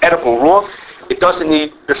food is edible raw, it doesn't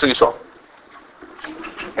need Bishul Yisrael.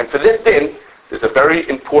 And for this din, there's a very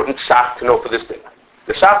important shach to know for this din.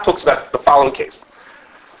 The shach talks about the following case.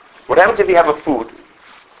 What happens if you have a food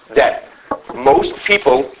that most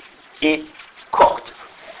people eat cooked?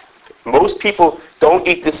 Most people don't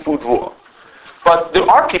eat this food raw. But there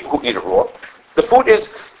are people who eat it raw. The food is,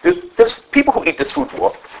 there's people who eat this food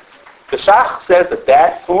raw. The shach says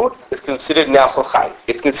that food is considered ne'achal chai.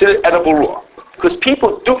 It's considered edible raw. Because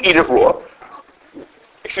people do eat it raw.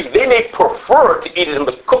 They may prefer to eat it in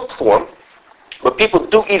the cooked form, but people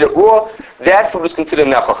do eat it raw. That food is considered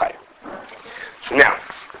ne'achal chai. So now,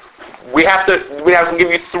 we have to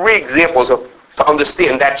give you 3 examples to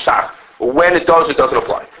understand that shach, when it does or doesn't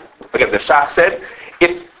apply. Again, the shach said,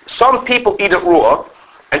 if some people eat it raw,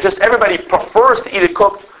 and just everybody prefers to eat it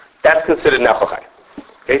cooked, that's considered ne'achal chai.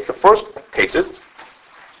 Okay, the first case is,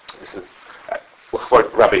 this is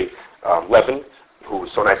Rabbi Levin, who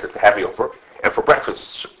was so nice as to have me over, and for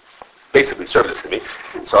breakfast basically served this to me.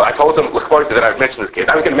 So I told him that I'd mention this case.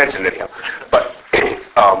 I was going to mention it anyhow. But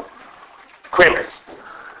cranberries.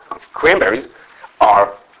 Cranberries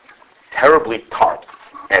are terribly tart,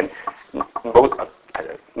 and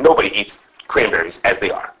nobody eats cranberries as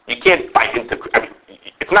they are. You can't bite into,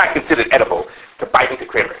 it's not considered edible to bite into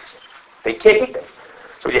cranberries. They can't eat them.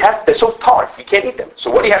 So they're so tart, you can't eat them.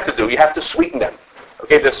 So what do you have to do? You have to sweeten them.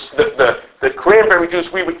 Okay, the cranberry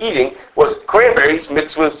juice we were eating was cranberries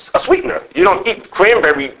mixed with a sweetener. You don't eat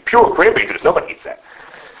pure cranberry juice. Nobody eats that.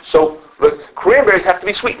 So the cranberries have to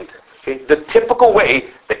be sweetened. Okay, the typical way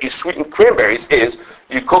that you sweeten cranberries is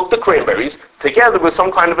you cook the cranberries together with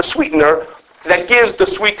some kind of a sweetener that gives the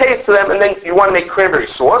sweet taste to them, and then you want to make cranberry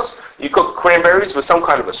sauce. You cook cranberries with some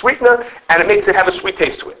kind of a sweetener, and it makes it have a sweet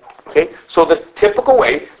taste to it. Okay, so the typical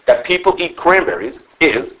way that people eat cranberries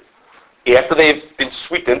is after they've been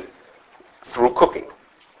sweetened through cooking.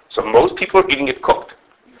 So most people are eating it cooked.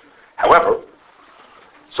 However,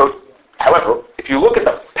 if you look at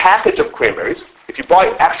the package of cranberries, if you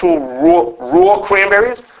buy actual raw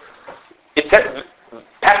cranberries, it says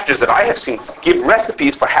packages that I have seen give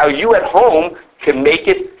recipes for how you at home can make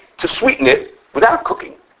it to sweeten it without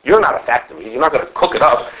cooking. You're not a factory. You're not going to cook it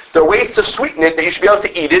up. There are ways to sweeten it that you should be able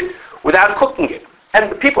to eat it without cooking it.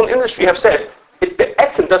 And the people in the industry have said, the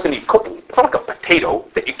etzem doesn't need cooking. It's not like a potato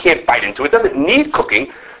that you can't bite into. It doesn't need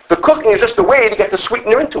cooking. The cooking is just a way to get the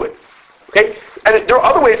sweetener into it. Okay? And there are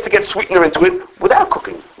other ways to get sweetener into it without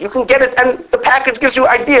cooking. You can get it, and the package gives you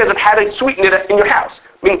ideas of how to sweeten it in your house.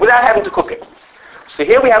 I mean, without having to cook it. So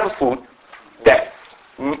here we have a food that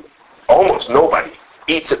almost nobody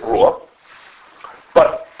eats it raw,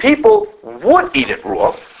 but people would eat it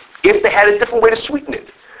raw if they had a different way to sweeten it.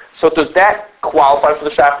 So does that qualify for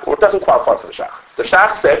the shach, or it doesn't qualify for the shach? The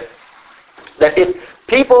shach said that if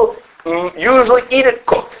people usually eat it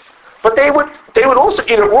cooked, but they would also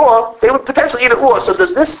eat it raw, they would potentially eat it raw. So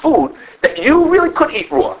does this food that you really could eat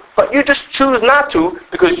raw, but you just choose not to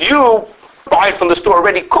because you buy it from the store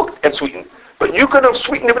already cooked and sweetened, but you could have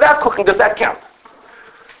sweetened it without cooking, does that count?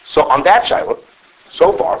 So on that shiloh,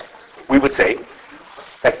 so far, we would say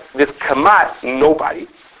that this kamat nobody,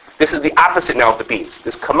 this is the opposite now of the beans.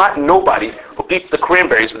 This kamat nobody who eats the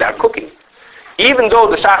cranberries without cooking. Even though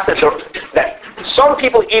the shach said that some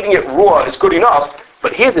people eating it raw is good enough,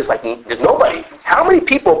 but here there's nobody. How many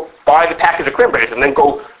people buy the package of cranberries and then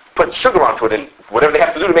go put sugar onto it and whatever they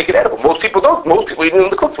have to do to make it edible? Most people don't. Most people eat it in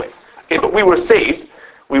the cooked way. Okay, but we were saved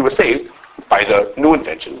by the new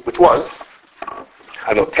invention, which was,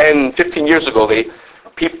 I don't know, 10, 15 years ago,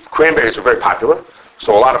 cranberries were very popular,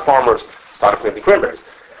 so a lot of farmers started planting cranberries.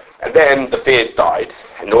 And then the fad died,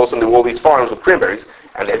 and all of a sudden there were all these farms with cranberries,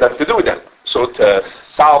 and they had nothing to do with them. So to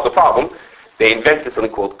solve the problem, they invented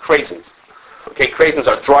something called craisins. Okay, craisins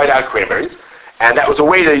are dried out cranberries, and that was a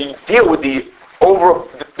way to deal with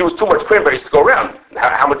there was too much cranberries to go around.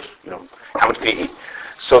 How much can you eat?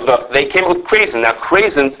 So they came up with craisins. Now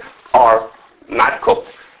craisins are not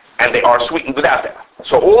cooked, and they are sweetened without that.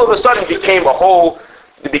 So all of a sudden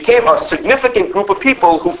it became a significant group of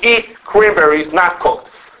people who eat cranberries not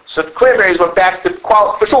cooked. So cranberries went back to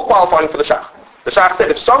for sure qualifying for the shach. The shach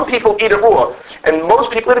said if some people eat it raw and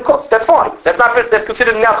most people eat it cooked, that's fine. That's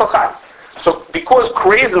considered an al-chachai. So because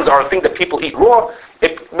craisins are a thing that people eat raw,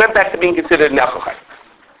 it went back to being considered an al-chachai.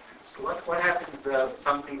 So what happens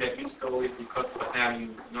something that used to always be cooked, but now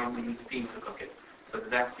you normally use steam to cook it? So does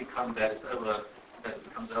that become that it's illa, that it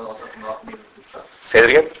becomes illa also from off meat and stuff? Say it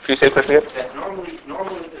again. Can you say the question again? That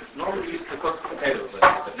normally used to cook potatoes with it,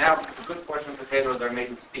 but now a good portion of potatoes are made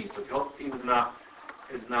with steam. So if the whole steam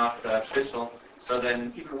is not official, so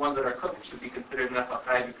then even ones that are cooked should be considered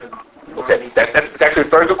nefachai because it's Okay, that's actually a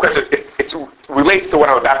very good question. It relates to what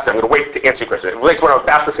I'm about to say. I'm going to wait to answer your question. It relates to what I'm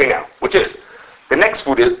about to say now, which is, the next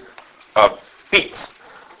food is beets.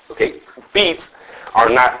 Okay, beets are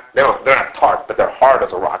they're not tart, but they're hard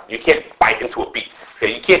as a rock. You can't bite into a beet.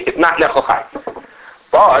 Okay, it's not nefachai.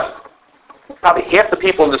 But probably half the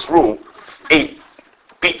people in this room ate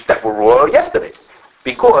beets that were raw yesterday.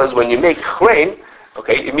 Because when you make chrein,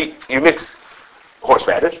 okay, you mix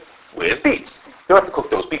horseradish with beets. You don't have to cook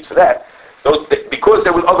those beets for that. Because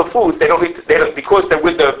they're with other foods, because they're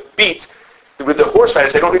with the beets, with the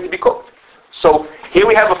horseradish, they don't need to be cooked. So here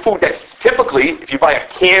we have a food that typically, if you buy a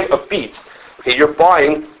can of beets, okay, you're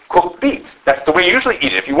buying cooked beets. That's the way you usually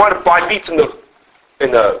eat it. If you want to buy beets in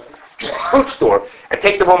the fruit store and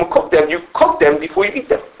take them home and cook them, you cook them before you eat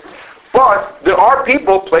them. But there are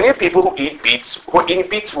plenty of people who eat beets, who are eating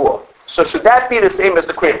beets raw. So should that be the same as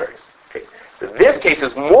the cranberries? Okay. So this case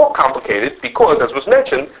is more complicated because, as was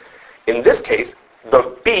mentioned, in this case,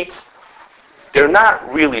 the beets, they're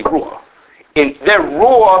not really raw. They're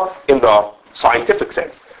raw in the scientific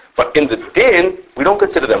sense. But in the din, we don't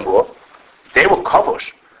consider them raw. They were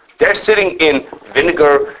kavush. They're sitting in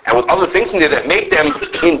vinegar and with other things in there that make them,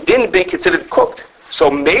 in din, being considered cooked.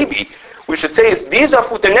 So maybe we should say these are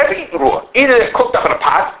food they're never eaten raw. Either they're cooked up in a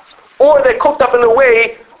pot, or they're cooked up in a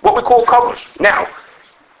way, what we call kavush. Now,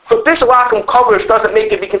 for bishul akum, kavush doesn't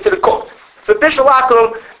make it be considered cooked. For bishul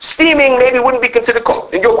akum, steaming maybe wouldn't be considered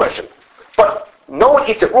cooked, in your question. But no one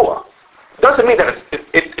eats it raw. Doesn't mean that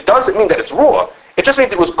it doesn't mean that it's raw. It just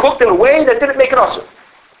means it was cooked in a way that didn't make it awesome.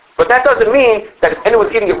 But that doesn't mean that if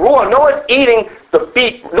anyone's eating it raw, no one's eating the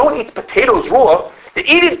beet, no one eats potatoes raw. They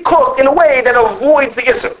eat it cooked in a way that avoids the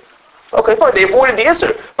isser. Okay, fine, they avoided the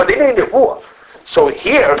isser, but they didn't eat it raw. So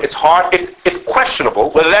here, it's hard, it's questionable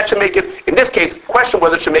whether that should make it, in this case, questionable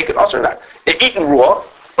whether it should make it us or not. They're eaten raw,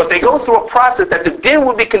 but they go through a process that the din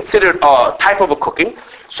would be considered a type of a cooking.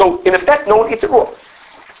 So in effect, no one eats it raw.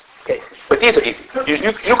 Okay, but these are easy.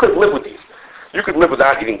 You could live with these. You could live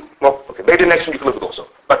without eating, well, okay, maybe the next one you could live with also.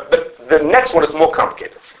 But the next one is more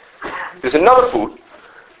complicated. There's another food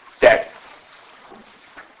that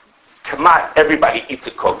kamat, everybody eats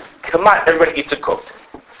it cooked. Kamat, everybody eats it cooked.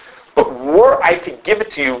 But were I to give it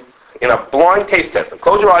to you in a blind taste test, and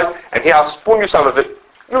close your eyes, and here I'll spoon you some of it,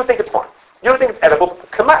 you would think it's fine. You would think it's edible.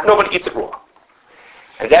 Kamat, nobody eats it raw.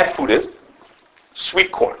 And that food is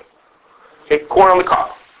sweet corn. Okay, corn on the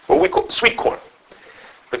cob. what we call sweet corn.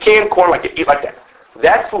 The canned corn, like you eat like that.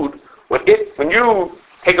 That food, when you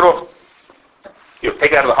take it off, you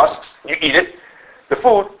take it out of the husks, you eat it, the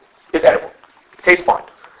food is edible. It tastes fine.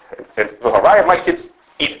 And the Haraya, my kids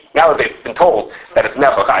eat it. Now that they've been told that it's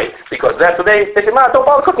nefachai, because that's what they say, Ma, don't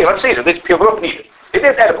bother cooking it, let's eat it. They just peel it off and eat it. It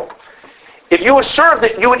is edible. If you were served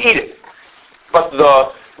it, you would eat it. But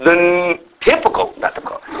the typical, not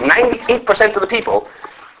typical, 98% of the people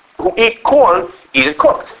who eat corn eat it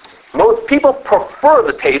cooked. Most people prefer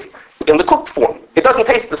the taste in the cooked form. It doesn't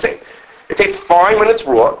taste the same. It tastes fine when it's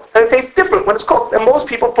raw, and it tastes different when it's cooked. And most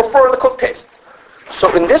people prefer the cooked taste.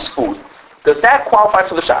 So in this food, does that qualify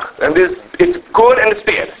for the shach? And it's good and it's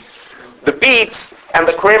bad. The beets and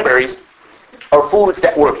the cranberries are foods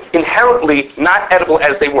that were inherently not edible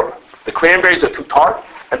as they were. The cranberries are too tart,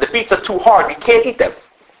 and the beets are too hard. You can't eat them.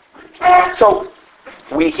 So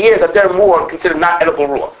we hear that they're more considered not edible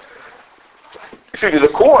raw. Excuse me, the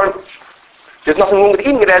corn, there's nothing wrong with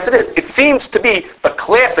eating it as it is. It seems to be the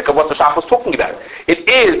classic of what the Shach was talking about. It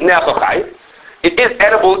is nefachai. It is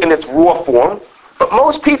edible in its raw form, but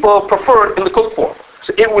most people prefer it in the cooked form.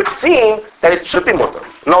 So it would seem that it should be mutter.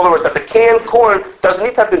 In other words, that the canned corn doesn't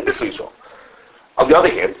need to have been bishul yisrael. On the other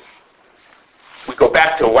hand, we go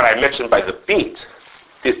back to what I mentioned by the beet.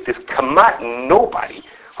 There's kamat nobody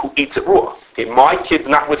who eats it raw. Okay, my kids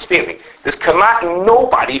notwithstanding. There's kamat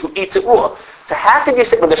nobody who eats it raw. So how can you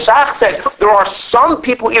say, when the Shach said there are some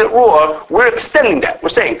people who eat it raw, we're extending that. We're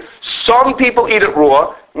saying some people eat it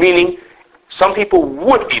raw, meaning some people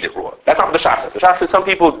would eat it raw. That's not what the Shach said. The Shach said some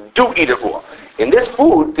people do eat it raw. In this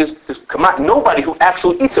food, there's kamat nobody who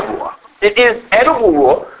actually eats it raw. It is edible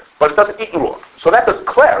raw, but it doesn't eat raw. So that's a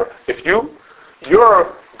clear. If you're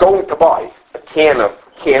going to buy a can of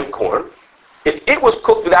canned corn, if it was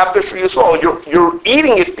cooked without bishul yisrael, you're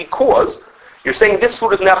eating it because you're saying this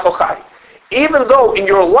food is nefachai. Even though in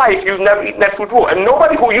your life you've never eaten that food raw, and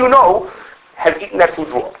nobody who you know has eaten that food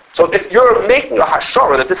raw. So if you're making a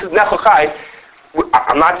hashara that this is nefachai,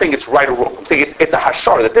 I'm not saying it's right or wrong. I'm saying it's a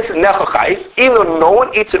hashara that this is nefachai, even though no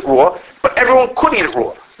one eats it raw, but everyone could eat it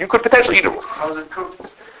raw. You could potentially eat it raw. How is it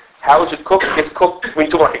cooked? How is it cooked? It's cooked when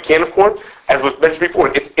you talk about a can of corn, as was mentioned before.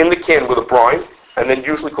 It's in the can with a brine, and then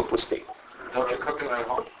usually cooked with steam. Don't you cook it at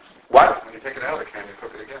home? What? When you take it out of the can, you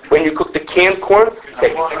cook it again. When you cook the canned corn,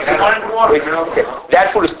 okay, that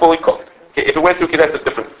food is fully cooked. Okay, if it went through, okay, that's a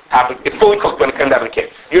different topic. It's fully cooked when it comes out of the can.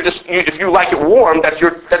 If you like it warm, that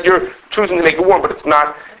you're choosing to make it warm, but it's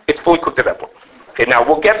not. It's fully cooked at that point. Okay, now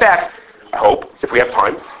we'll get back. I hope, if we have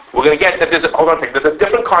time, we're going to get that. Hold on a second. There's a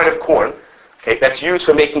different kind of corn, okay, that's used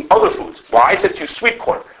for making other foods. Well, I said to you sweet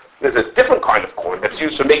corn. There's a different kind of corn that's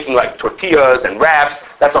used for making like tortillas and wraps.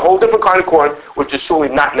 That's a whole different kind of corn, which is surely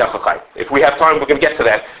not nefachai. If we have time, we're going to get to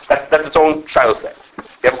that. That's its own shiloh step.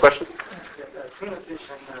 You have a question? Tuna fish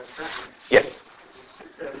and Yes.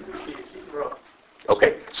 sushi is raw.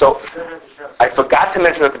 Okay. So I forgot to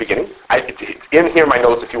mention at the beginning. It's in here in my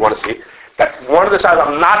notes if you want to see that one of the shilohs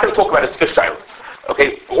I'm not going to talk about is fish shilohs.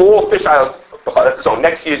 Okay. All fish shilohs. That's its own.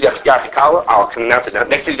 Next year's Yachikala. I'll announce it now.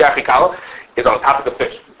 Next year's Yachikala is on the topic of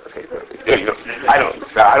fish. Okay. I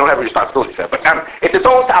don't have a responsibility for that, but it's its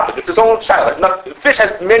own topic. It's its own shiloh. Fish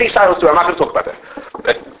has many shilohs too. I'm not going to talk about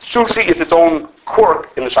that. Sushi is its own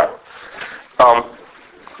quirk in the shiloh.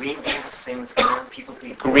 Green beans, same as corn. People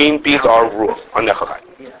eat Green beans are raw, are nechachai.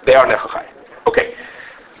 They are nechachai. Okay.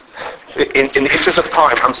 In the interest of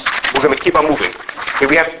time, we're going to keep on moving. Okay,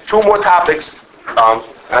 we have two more topics. I'm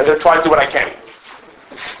going to try to do what I can.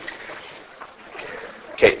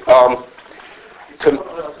 Okay.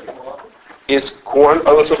 Is corn a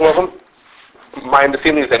shulchan aruch? My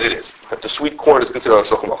understanding is that it is. That the sweet corn is considered a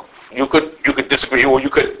shulchan aruch. You could disagree, or you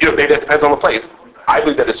could, maybe that depends on the place. I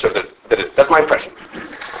believe that it's certain. That's my impression.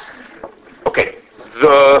 Okay.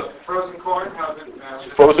 The Frozen corn, how's it?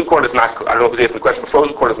 frozen corn is not cooked. I don't know who's asking the question, but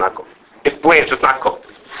frozen corn is not cooked. It's blanched, it's not cooked.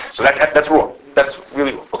 So that's raw. That's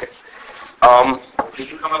really raw. Okay. Did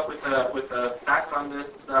you come up with a fact on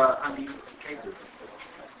this on these cases?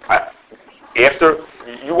 After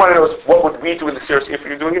you want to know what would we do in the series if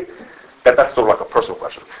you're doing it? That's sort of like a personal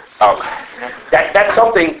question. That's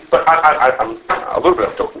something, but I'm a little bit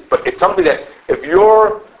of joking, but it's something that if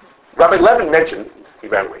you're, Rabbi Levin mentioned, he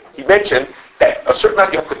ran away, he mentioned that a certain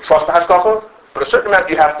amount you have to trust the hashgacha, but a certain amount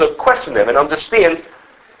you have to question them and understand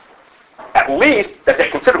at least that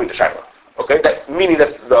they're considering the shayla. Okay, that meaning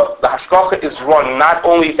that the hashgacha is run not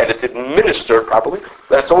only that it's administered properly,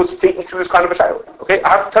 but it's always taken through this kind of a shayla. Okay, I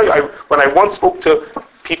have to tell you, when I once spoke to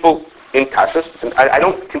people in kashrus, and I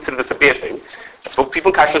don't consider this a bad thing, I spoke to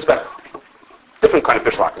people in kashrus about different kind of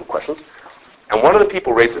bishul questions, and one of the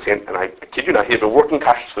people raised his hand, and I kid you not, he had been working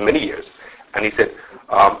kashrus for many years, And he said,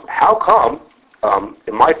 how come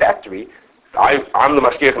in my factory, I'm the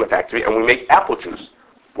mashgiach in the factory, and we make apple juice?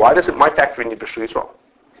 Why doesn't my factory need B'Shul Yisrael?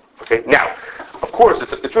 Okay, now, of course,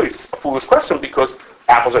 it's really a foolish question because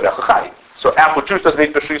apples are nechachai. So apple juice doesn't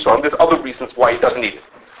need B'Shul Yisrael, and there's other reasons why he doesn't need it.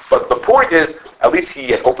 But the point is, at least he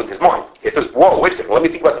had opened his mind. He said, whoa, wait a second, let me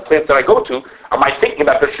think about the plants that I go to. Am I thinking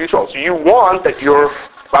about B'Shul Yisrael? So you want that your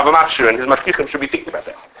Rav Machshir and his mashgichim should be thinking about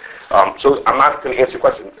that. So I'm not going to answer your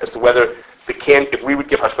question as to whether if we would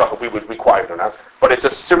give hashgacha, if we would require it or not. But it's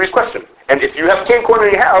a serious question. And if you have canned corn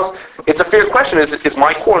in your house, it's a fair question. Is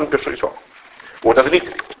my corn B'Shul Yisrael? Or does it need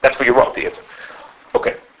to be? That's for your Rav to answer.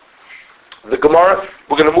 Okay. The Gemara,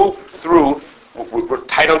 we're going to move through. We're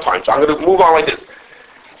tight on time, so I'm going to move on like this.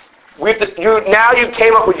 Now you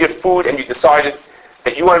came up with your food and you decided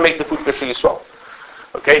that you want to make the food B'Shul Yisrael.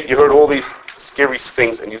 Okay? You heard all these scary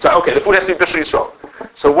things and you said, okay, the food has to be B'Shul Yisrael.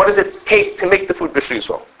 So what does it take to make the food B'Shul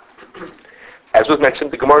Yisrael? As was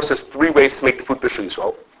mentioned, the Gemara says 3 ways to make the food B'Shul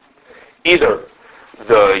Yisrael. Either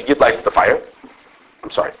the Yid lights the fire.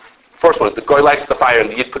 First one is the Goy lights the fire and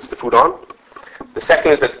the Yid puts the food on. The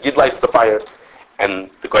second is that the Yid lights the fire and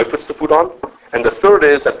the Goy puts the food on. And the third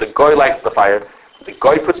is that the Goy lights the fire, the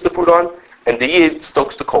Goy puts the food on, and the Yid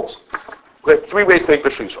stokes the coals. We have 3 ways to make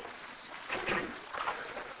B'Shul Yisrael.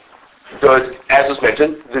 As was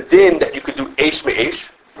mentioned, the din that you could do Eish Me'esh,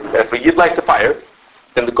 that if a Yid lights a fire,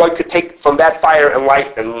 then the Goy could take from that fire and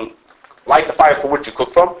light the fire for which you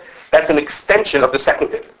cook from. That's an extension of the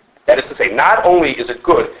second din. That is to say, not only is it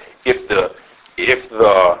good if the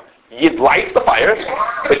Yid lights the fire,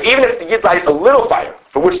 but even if the Yid lights a little fire,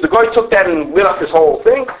 for which the Goy took that and lit up his whole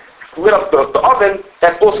thing, lit up the oven,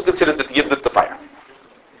 that's also considered that the Yid lit the fire.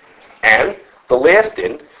 And the last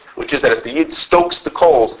din, which is that if the Yid stokes the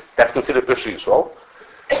coals, that's considered B'Shul Yisrael.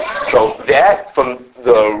 So that, from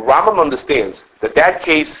the Rambam understands that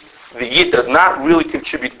case, the Yid does not really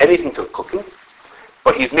contribute anything to the cooking,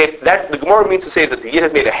 but he's made that. The Gemara means to say that the Yid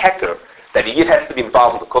has made a hecker that the Yid has to be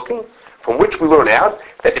involved in the cooking, from which we learn out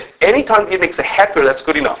that if any time the Yid makes a hecker, that's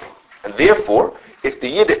good enough. And therefore, if the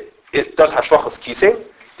Yid does hashvachas kisei,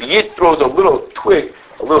 the Yid throws a little twig,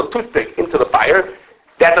 a little toothpick into the fire,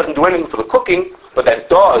 that doesn't do anything for the cooking, but that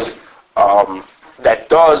does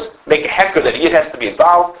make a hecker that the Yid has to be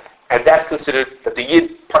involved, and that's considered that the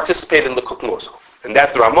Yid participated in the cooking also. And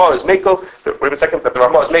that the Ramah is Mekel,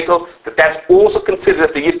 that that's also considered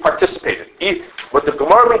that the Yid participated. What the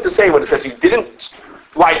Gemara means to say when it says you didn't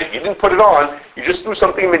light it, you didn't put it on, you just threw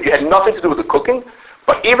something in, you had nothing to do with the cooking,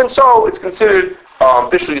 but even so, it's considered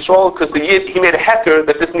B'Shul Yisrael because the Yid, he made a hecker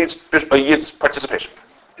that this needs a Yid's participation.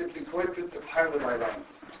 If the Goy puts a pilot light on,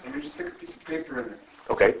 and you just stick a piece of paper in it,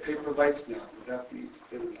 Okay. paper lights now, would that be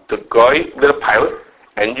good enough? The Goy lit a pilot,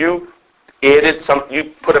 and you added you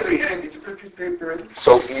put a piece. If you put a piece of paper in,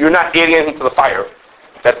 So you're not adding anything to the fire.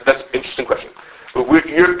 That's an interesting question.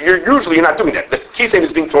 You're usually not doing that. The kisei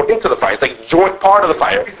is being thrown into the fire. It's like joint part of the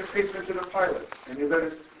fire. a piece of paper into the pilot, and you let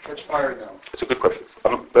it catch fire now. It's a good question.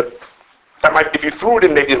 But that might, if you threw it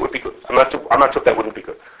in, maybe it would be good. I'm not sure if that wouldn't be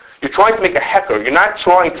good. You're trying to make a hecker. You're not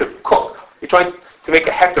trying to cook. You're trying to make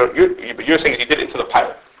a hecker. You're saying you did it into the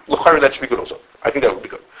pilot. L'chara, that should be good also. I think that would be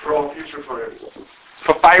good. For all future fires.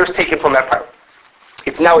 For fires taken from that pilot.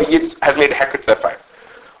 It's now a Yid has made a hecker to that fire.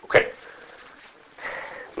 Okay.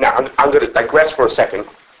 Now, I'm going to digress for a second.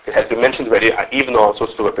 It has been mentioned already, even though I'm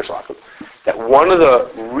supposed to do a B'Shul Akum, that one of the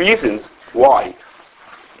reasons why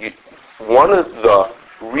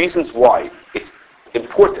it's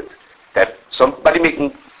important that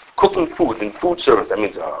somebody cooking food in food service, that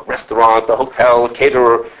means a restaurant, a hotel, a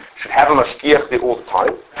caterer, should have a mashgiach there all the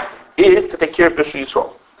time, is to take care of B'Shul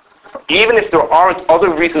Yisrael. Even if there aren't other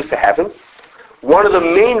reasons to have him, one of the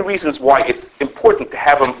main reasons why it's important to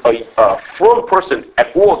have a firm person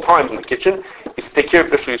at all times in the kitchen is to take care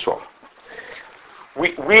of B'Shul Yisrael.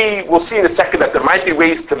 We will see in a second that there might be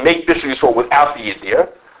ways to make B'Shul Yisrael without the Yid there,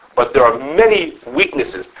 but there are many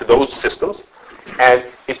weaknesses to those systems, and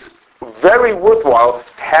it's very worthwhile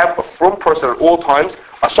to have a firm person at all times,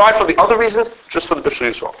 aside from the other reasons, just for the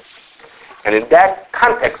B'Shul Yisrael. And in that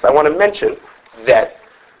context, I want to mention that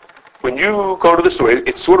when you go to the store,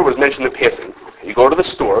 it sort of was mentioned in passing, you go to the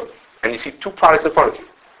store and you see 2 products in front of you.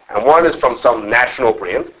 And one is from some national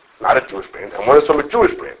brand, not a Jewish brand, and one is from a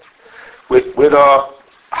Jewish brand, with a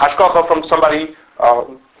hashgacha from somebody,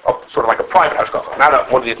 sort of like a private hashgacha,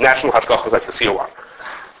 not one of these national hashgachas like the COR.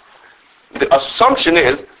 The assumption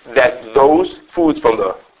is that those foods from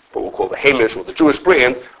what we'll call the Hamish or the Jewish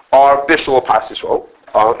brand are B'Shul or Pas Yisrael,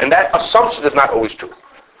 and that assumption is not always true.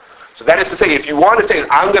 So that is to say, if you want to say,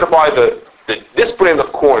 I'm going to buy this brand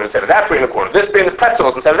of corn instead of that brand of corn, this brand of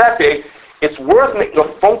pretzels instead of that bag, it's worth making a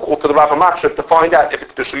phone call to the Rav HaMachshir to find out if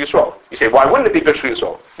it's Bishul Yisrael. You say, why wouldn't it be Bishul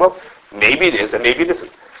Yisrael? Well, maybe it is and maybe it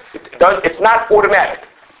isn't. It's not automatic.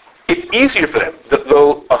 It's easier for them.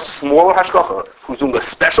 A smaller hashgacha who's doing a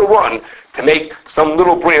special run to make some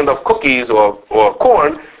little brand of cookies or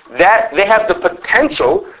corn, that they have the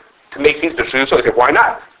potential to make things Bishul Yisrael. You say, why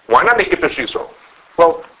not? Why not make it Bishul Yisrael?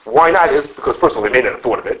 Well, why not is because first of all, they may not have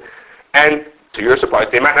thought of it, and to your surprise,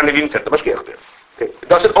 they might not have even sent the mashgiach there. Okay? It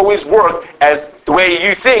doesn't always work as the way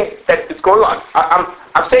you think that it's going on.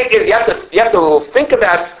 I'm saying is you have to think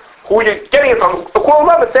about who you're getting it from. Call them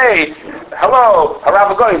up and say, hello,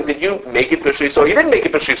 Harav Agoyim, did you make it Bishul Yisrael? You didn't make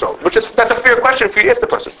it Bishul Yisrael, that's a fair question for you to ask the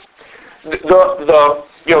person.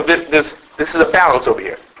 This is a balance over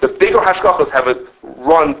here. The bigger hashgachas have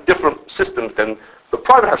run different systems than the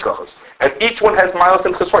private hashgachas, and each one has miles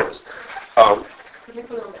and chesronos.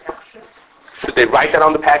 Should they write that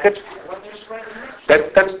on the package?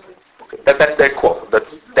 That's their call.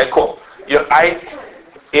 That's their call.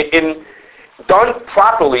 In done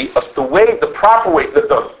properly, the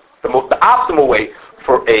optimal way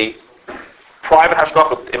for a private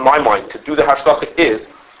hashgacha, in my mind, to do the hashgacha is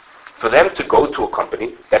for them to go to a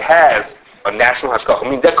company that has a national hashgacha. I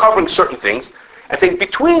mean, they're covering certain things, and saying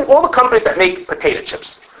between all the companies that make potato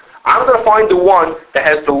chips, I'm going to find the one that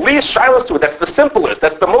has the least shilas to it, that's the simplest,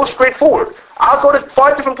 that's the most straightforward. I'll go to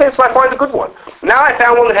 5 different places until I find a good one. Now I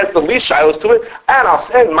found one that has the least shilas to it, and I'll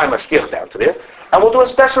send my mashgiach down to there, and we'll do a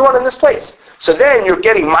special run in this place. So then you're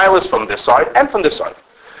getting milas from this side and from this side.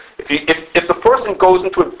 If the person goes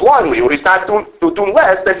into it blindly, or he's not doing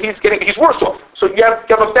less, then he's worse off. So you have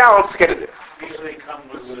a balance to get it there. Usually come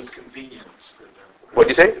with his convenience for them. What do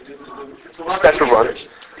you say? It's a lot Special of run. research.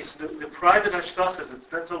 It's the private hashgachas,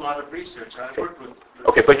 that's a lot of research. I've worked with.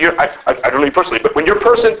 Okay, but I don't know you personally, but when you're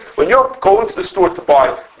going to the store to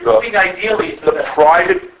buy the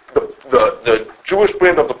private, the Jewish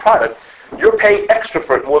brand of the product, you're paying extra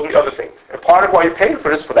for it more than the other thing. And part of why you're paying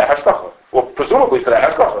for it is for that hashgacha, or presumably for that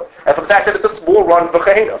hashgacha, and for the fact that it's a small run of a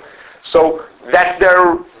chehena. So that's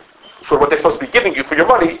what they're supposed to be giving you for your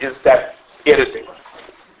money is that added thing.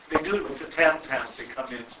 They do it with the towns, they come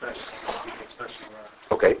in special run.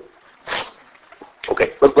 Okay.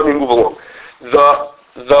 Let me move along.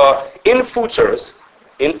 In food service,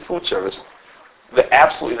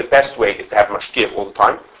 absolutely the best way is to have a mashgiach all the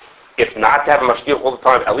time. If not to have a mashgiach all the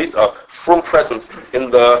time, at least a firm presence in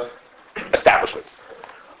the establishment.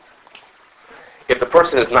 If the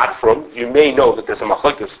person is not from, you may know that there's a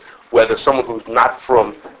machlokes whether someone who's not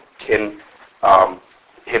from can,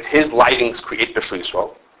 if his lightings create Bishul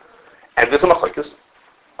Yisrael, and there's a machlokes.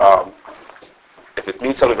 If it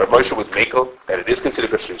means something that Moshe was Mekel, that it is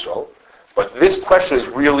considered Bishul Yisrael. But this question is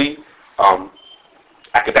really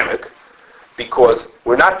academic, because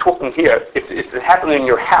we're not talking here, if it happened in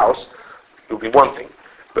your house, it would be one thing.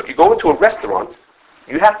 But you go into a restaurant,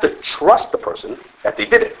 you have to trust the person that they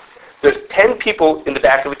did it. There's 10 people in the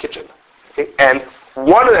back of the kitchen, okay? And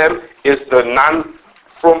one of them is the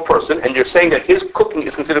non-from person, and you're saying that his cooking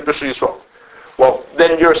is considered Bishul Yisrael. Well,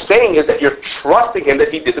 then you're saying is that you're trusting him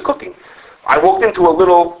that he did the cooking. I walked into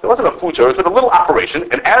it wasn't a food service, but a little operation,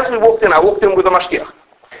 and as we walked in, I walked in with a mashgiach.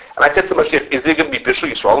 And I said to the mashgiach, is there going to be Bishul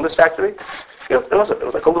Yisrael in this factory? It was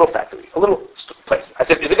like a little factory, a little place. I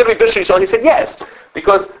said, is it going to be Bishul Yisrael? He said, yes,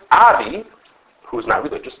 because Avi, who's not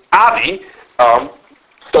religious, Avi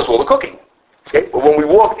does all the cooking. Okay? But when we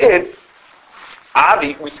walked in,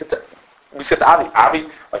 Avi, we said to Avi,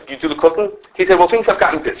 like, you do the cooking? He said, well, things have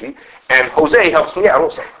gotten busy, and Jose helps me out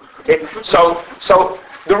also. Okay? So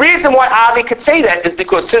the reason why Avi could say that is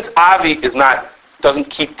because since Avi doesn't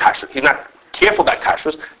keep kashrut, he's not careful about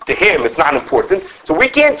kashrut, to him it's not important, so we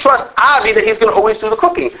can't trust Avi that he's going to always do the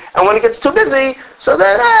cooking. And when he gets too busy, so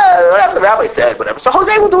then, whatever the rabbi said, whatever. So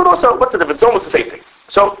Jose will do it also. What's the difference? It's almost the same thing.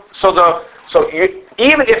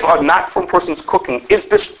 Even if a not-from person's cooking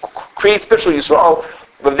creates Bishul Yisrael,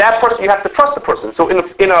 but that person, you have to trust the person. So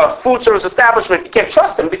in a food service establishment, you can't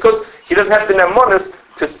trust him because he doesn't have the nemanis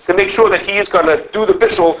to make sure that he is going to do the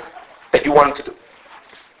bishul that you want him to do.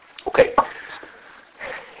 Okay.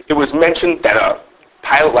 It was mentioned that a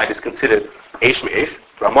pilot light is considered Eish Me'esh.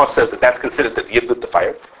 Ramah says that that's considered that Yid lit the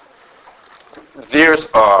fire. There's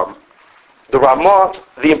the Ramah,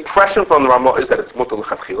 the impression from the Ramah is that it's Mutar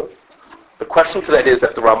L'Chatchila. The question to that is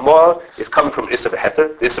that the Ramah is coming from Issa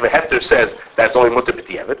V'Heter. The Issa V'Heter says that it's only Mutar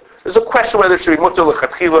B'Diavad. There's a question whether it should be Mutar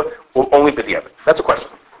L'Chatchila or only B'Diavad. That's a question.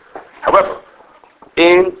 However,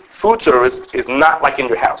 in food service is not like in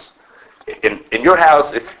your house. In your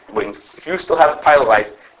house, if you still have a pilot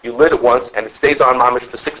light, you lit it once and it stays on mamish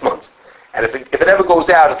for 6 months. And if it ever goes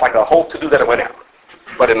out, it's like a whole to-do that it went out.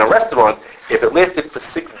 But in a restaurant, if it lasted for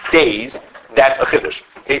 6 days, That's a chiddush.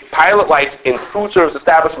 Okay? Pilot lights in food service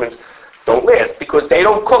establishments don't last because they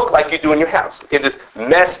don't cook like you do in your house. Okay? There's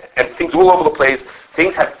mess and things all over the place.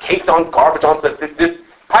 Things have caked on garbage on them. The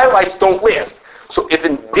pilot lights don't last. So if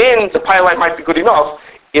in din the pilot light might be good enough,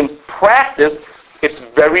 in practice it's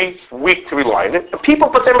very weak to rely on it. And people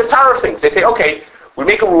put their mitzvah things. They say, okay, we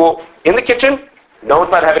make a rule in the kitchen, no one's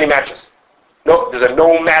allowed to have any matches. No, there's a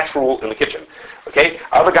no match rule in the kitchen. Okay?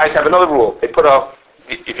 Other guys have another rule. They put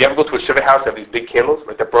if you ever go to a shiva house, they have these big candles,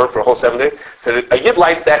 right, that burn for a whole 7 days. So a yid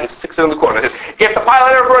lights that and sticks it in the corner. If the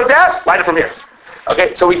pilot ever burns out, light it from here.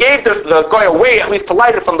 Okay? So we gave the guy a way at least to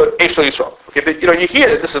light it from the Eshel Yisrael. Okay? But, you hear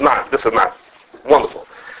that this is not wonderful.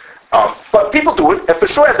 But people do it, and for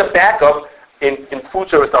sure as a backup, in food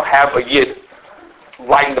service they'll have a yid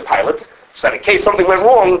lighting the pilots, so that in case something went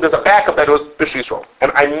wrong, there's a backup that was Bishul Yisrael.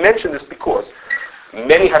 And I mention this because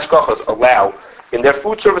many hashgachas allow in their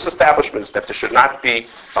food service establishments that there should not be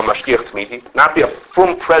a mashgiach tmidi, not be a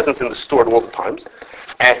firm presence in the store at all the times.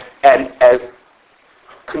 And as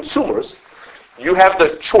consumers, you have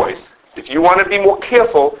the choice, if you want to be more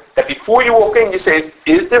careful, that before you walk in, you say,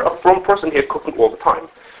 is there a firm person here cooking all the time?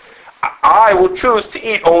 I will choose to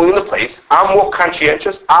eat only in the place. I'm more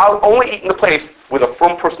conscientious. I'll only eat in the place with a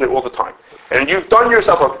firm person there all the time. And you've done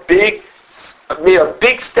yourself made a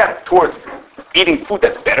big step towards eating food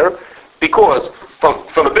that's better, because from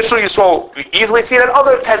a Bishul Yisrael, you easily see that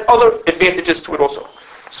has other advantages to it also.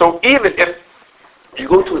 So even if you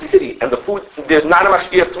go to a city and the food, there's not a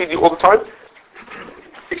mashgiach tzmidi all the time,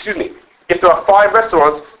 if there are 5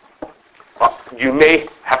 restaurants, you may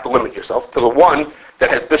have to limit yourself to the one that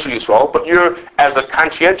has Bishul Yisrael, but you're, as a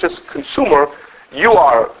conscientious consumer, you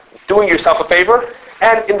are doing yourself a favor,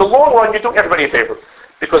 and in the long run, you're doing everybody a favor.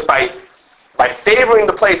 Because by favoring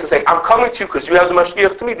the place and saying, I'm coming to you because you have the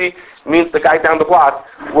mashgiach tzmidi, means the guy down the block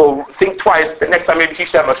will think twice that next time maybe he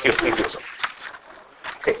should have mashgiach tzmidi also.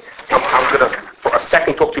 Okay, I'm going to, for a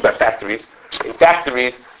second, talk to you about factories. In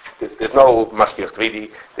factories, there's no mashgiach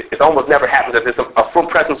tzmidi. It almost never happens that there's a firm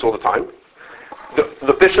presence all the time.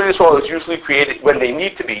 The Bishul Yisrael is usually created when they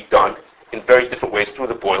need to be done in very different ways through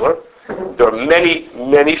the boiler. There are many,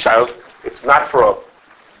 many shilos. It's not for a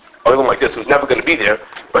oil like this who's never going to be there,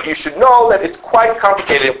 but you should know that it's quite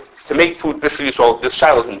complicated to make food Bishul Yisrael. This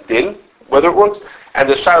shilos in din, whether it works, and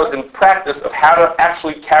the shilos in practice of how to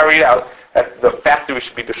actually carry it out, that the factory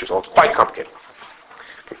should be Bishul Yisrael. It's quite complicated.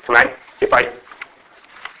 Okay,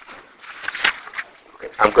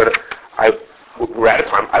 we're out of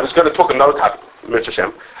time. I was going to talk another topic, Mr.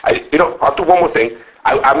 Shem. I'll do one more thing.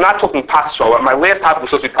 I'm not talking pasisol. My last topic was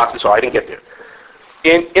supposed to be pasisol. I didn't get there.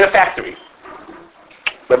 In a factory,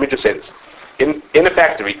 let me just say this. In a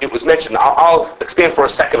factory, it was mentioned, I'll expand for a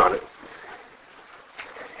second on it.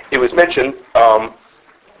 It was mentioned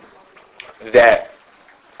that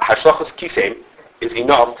hashlochas kiseim is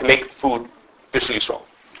enough to make food Bishul Yisrael.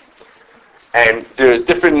 And there's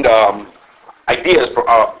different ideas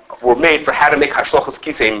were made for how to make hashlochas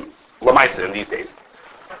kiseim lamaisa in these days.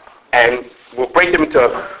 And we'll break them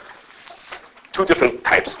into 2 different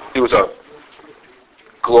types. There was a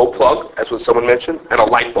glow plug, as was someone mentioned, and a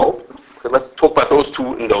light bulb. Okay, let's talk about those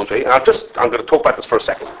 2 in those ways. And I'm going to talk about this for a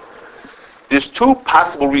second. There's 2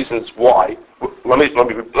 possible reasons why. Let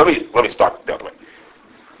me start the other way.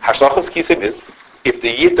 Hashlochas kiseim is if the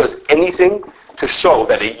yid does anything to show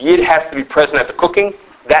that a yid has to be present at the cooking,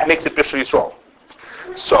 that makes it Bishul Yisrael.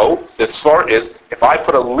 So the svara is, if I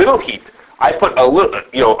put a little heat, I put a little,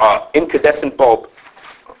 incandescent bulb.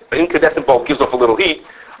 An incandescent bulb gives off a little heat.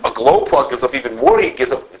 A glow plug gives off even more heat.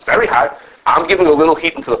 It's very hot. I'm giving a little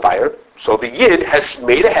heat into the fire. So the yid has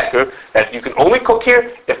made a hecker that you can only cook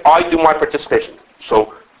here if I do my participation.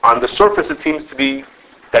 So on the surface, it seems to be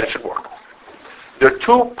that it should work. There are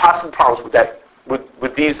 2 possible problems with that,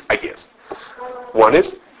 with these ideas. One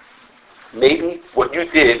is, maybe what you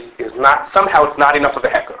did is somehow it's not enough of a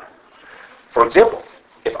hecker. For example,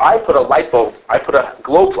 if I put a light bulb, I put a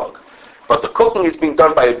glow plug, but the cooking is being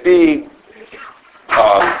done by a big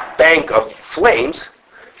bank of flames,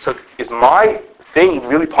 so is my thing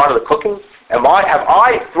really part of the cooking? Have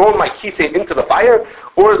I thrown my kisein into the fire,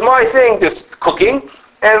 or is my thing just cooking,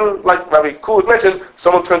 and like Rabbi Kuhn mentioned,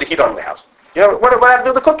 someone turned the heat on in the house? What happened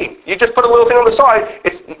to do the cooking? You just put a little thing on the side.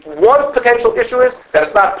 It's one potential issue is that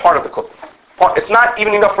it's not part of the cooking. It's not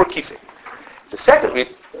even enough for a kisein. The second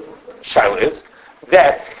shiloh is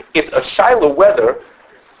that it's a shiloh whether,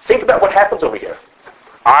 think about what happens over here.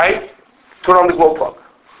 I turn on the glow plug.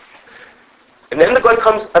 And then the guy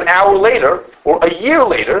comes an hour later or a year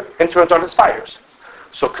later and turns on his fires.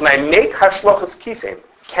 So can I make hashlochas kisein?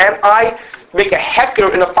 Can I make a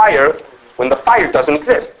hecker in a fire when the fire doesn't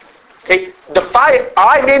exist? Okay, the fire,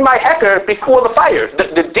 I made my hecker before the fire.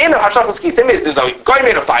 The din of Hashachas Kisim is a guy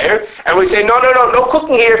made a fire, and we say, no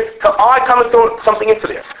cooking here, I come and throw something into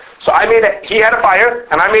there. So he had a fire,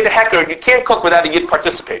 and I made a hecker. You can't cook without a yid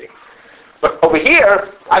participating. But over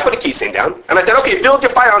here, I put a keychain down, and I said, okay, build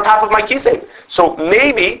your fire on top of my keychain. So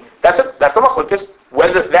maybe that's a machlokes,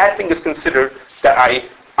 whether that thing is considered that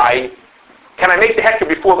can I make the hecker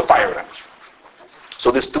before the fire or not?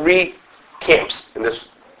 So there's 3 camps in this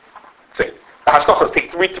thing. The hashkachas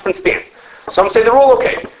take 3 different stands. Some say they're all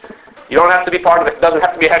okay. You don't have to be part of it. It doesn't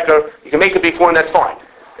have to be a hecker. You can make it before, and that's fine.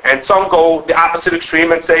 And some go the opposite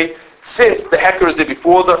extreme and say, since the hecker is there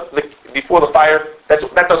before the fire,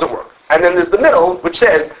 that doesn't work. And then there's the middle, which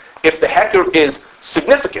says, if the hecker is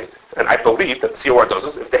significant, and I believe that the COR does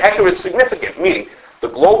this, if the hecker is significant, meaning the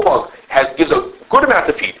glow plug gives a good amount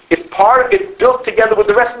of heat, it's built together with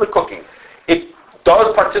the rest of the cooking. It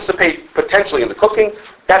does participate potentially in the cooking,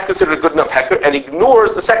 that's considered a good enough hecker, and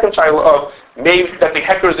ignores the second child of maybe that the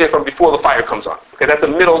hecker is there from before the fire comes on. Okay, that's a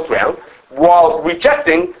middle ground, while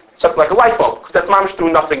rejecting something like a light bulb, because that's mamish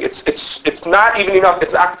doing nothing. It's not even enough.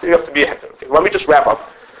 It's not enough to be a hecker. Okay, let me just wrap up.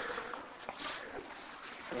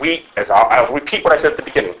 I'll repeat what I said at the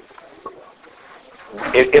beginning.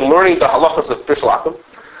 In learning the halachas of Bishul Akum,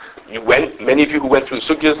 many of you who went through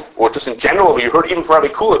the sugyas, or just in general, you heard even from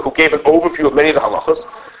Rabbi Kulik, who gave an overview of many of the halachas.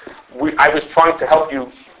 I was trying to help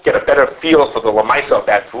you get a better feel for the lamaisa of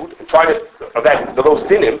that food, and those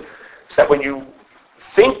dinim, so that when you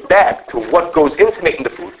think back to what goes into making the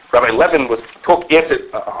food. Rabbi Levin answered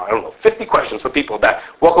 50 questions for people about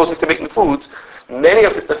what goes into making the foods. Many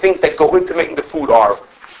of the things that go into making the food are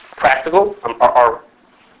practical, are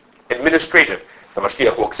administrative. The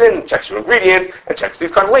mashgiach walks in, checks your ingredients, and checks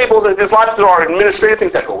these kind of labels, and there's lots of administrative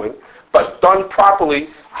things that go in. But done properly,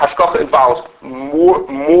 hashgacha involves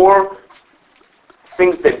more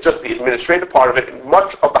things than just the administrative part of it.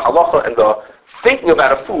 Much of the halacha and the thinking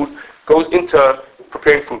about a food goes into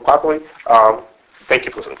preparing food properly. Thank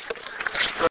you for listening.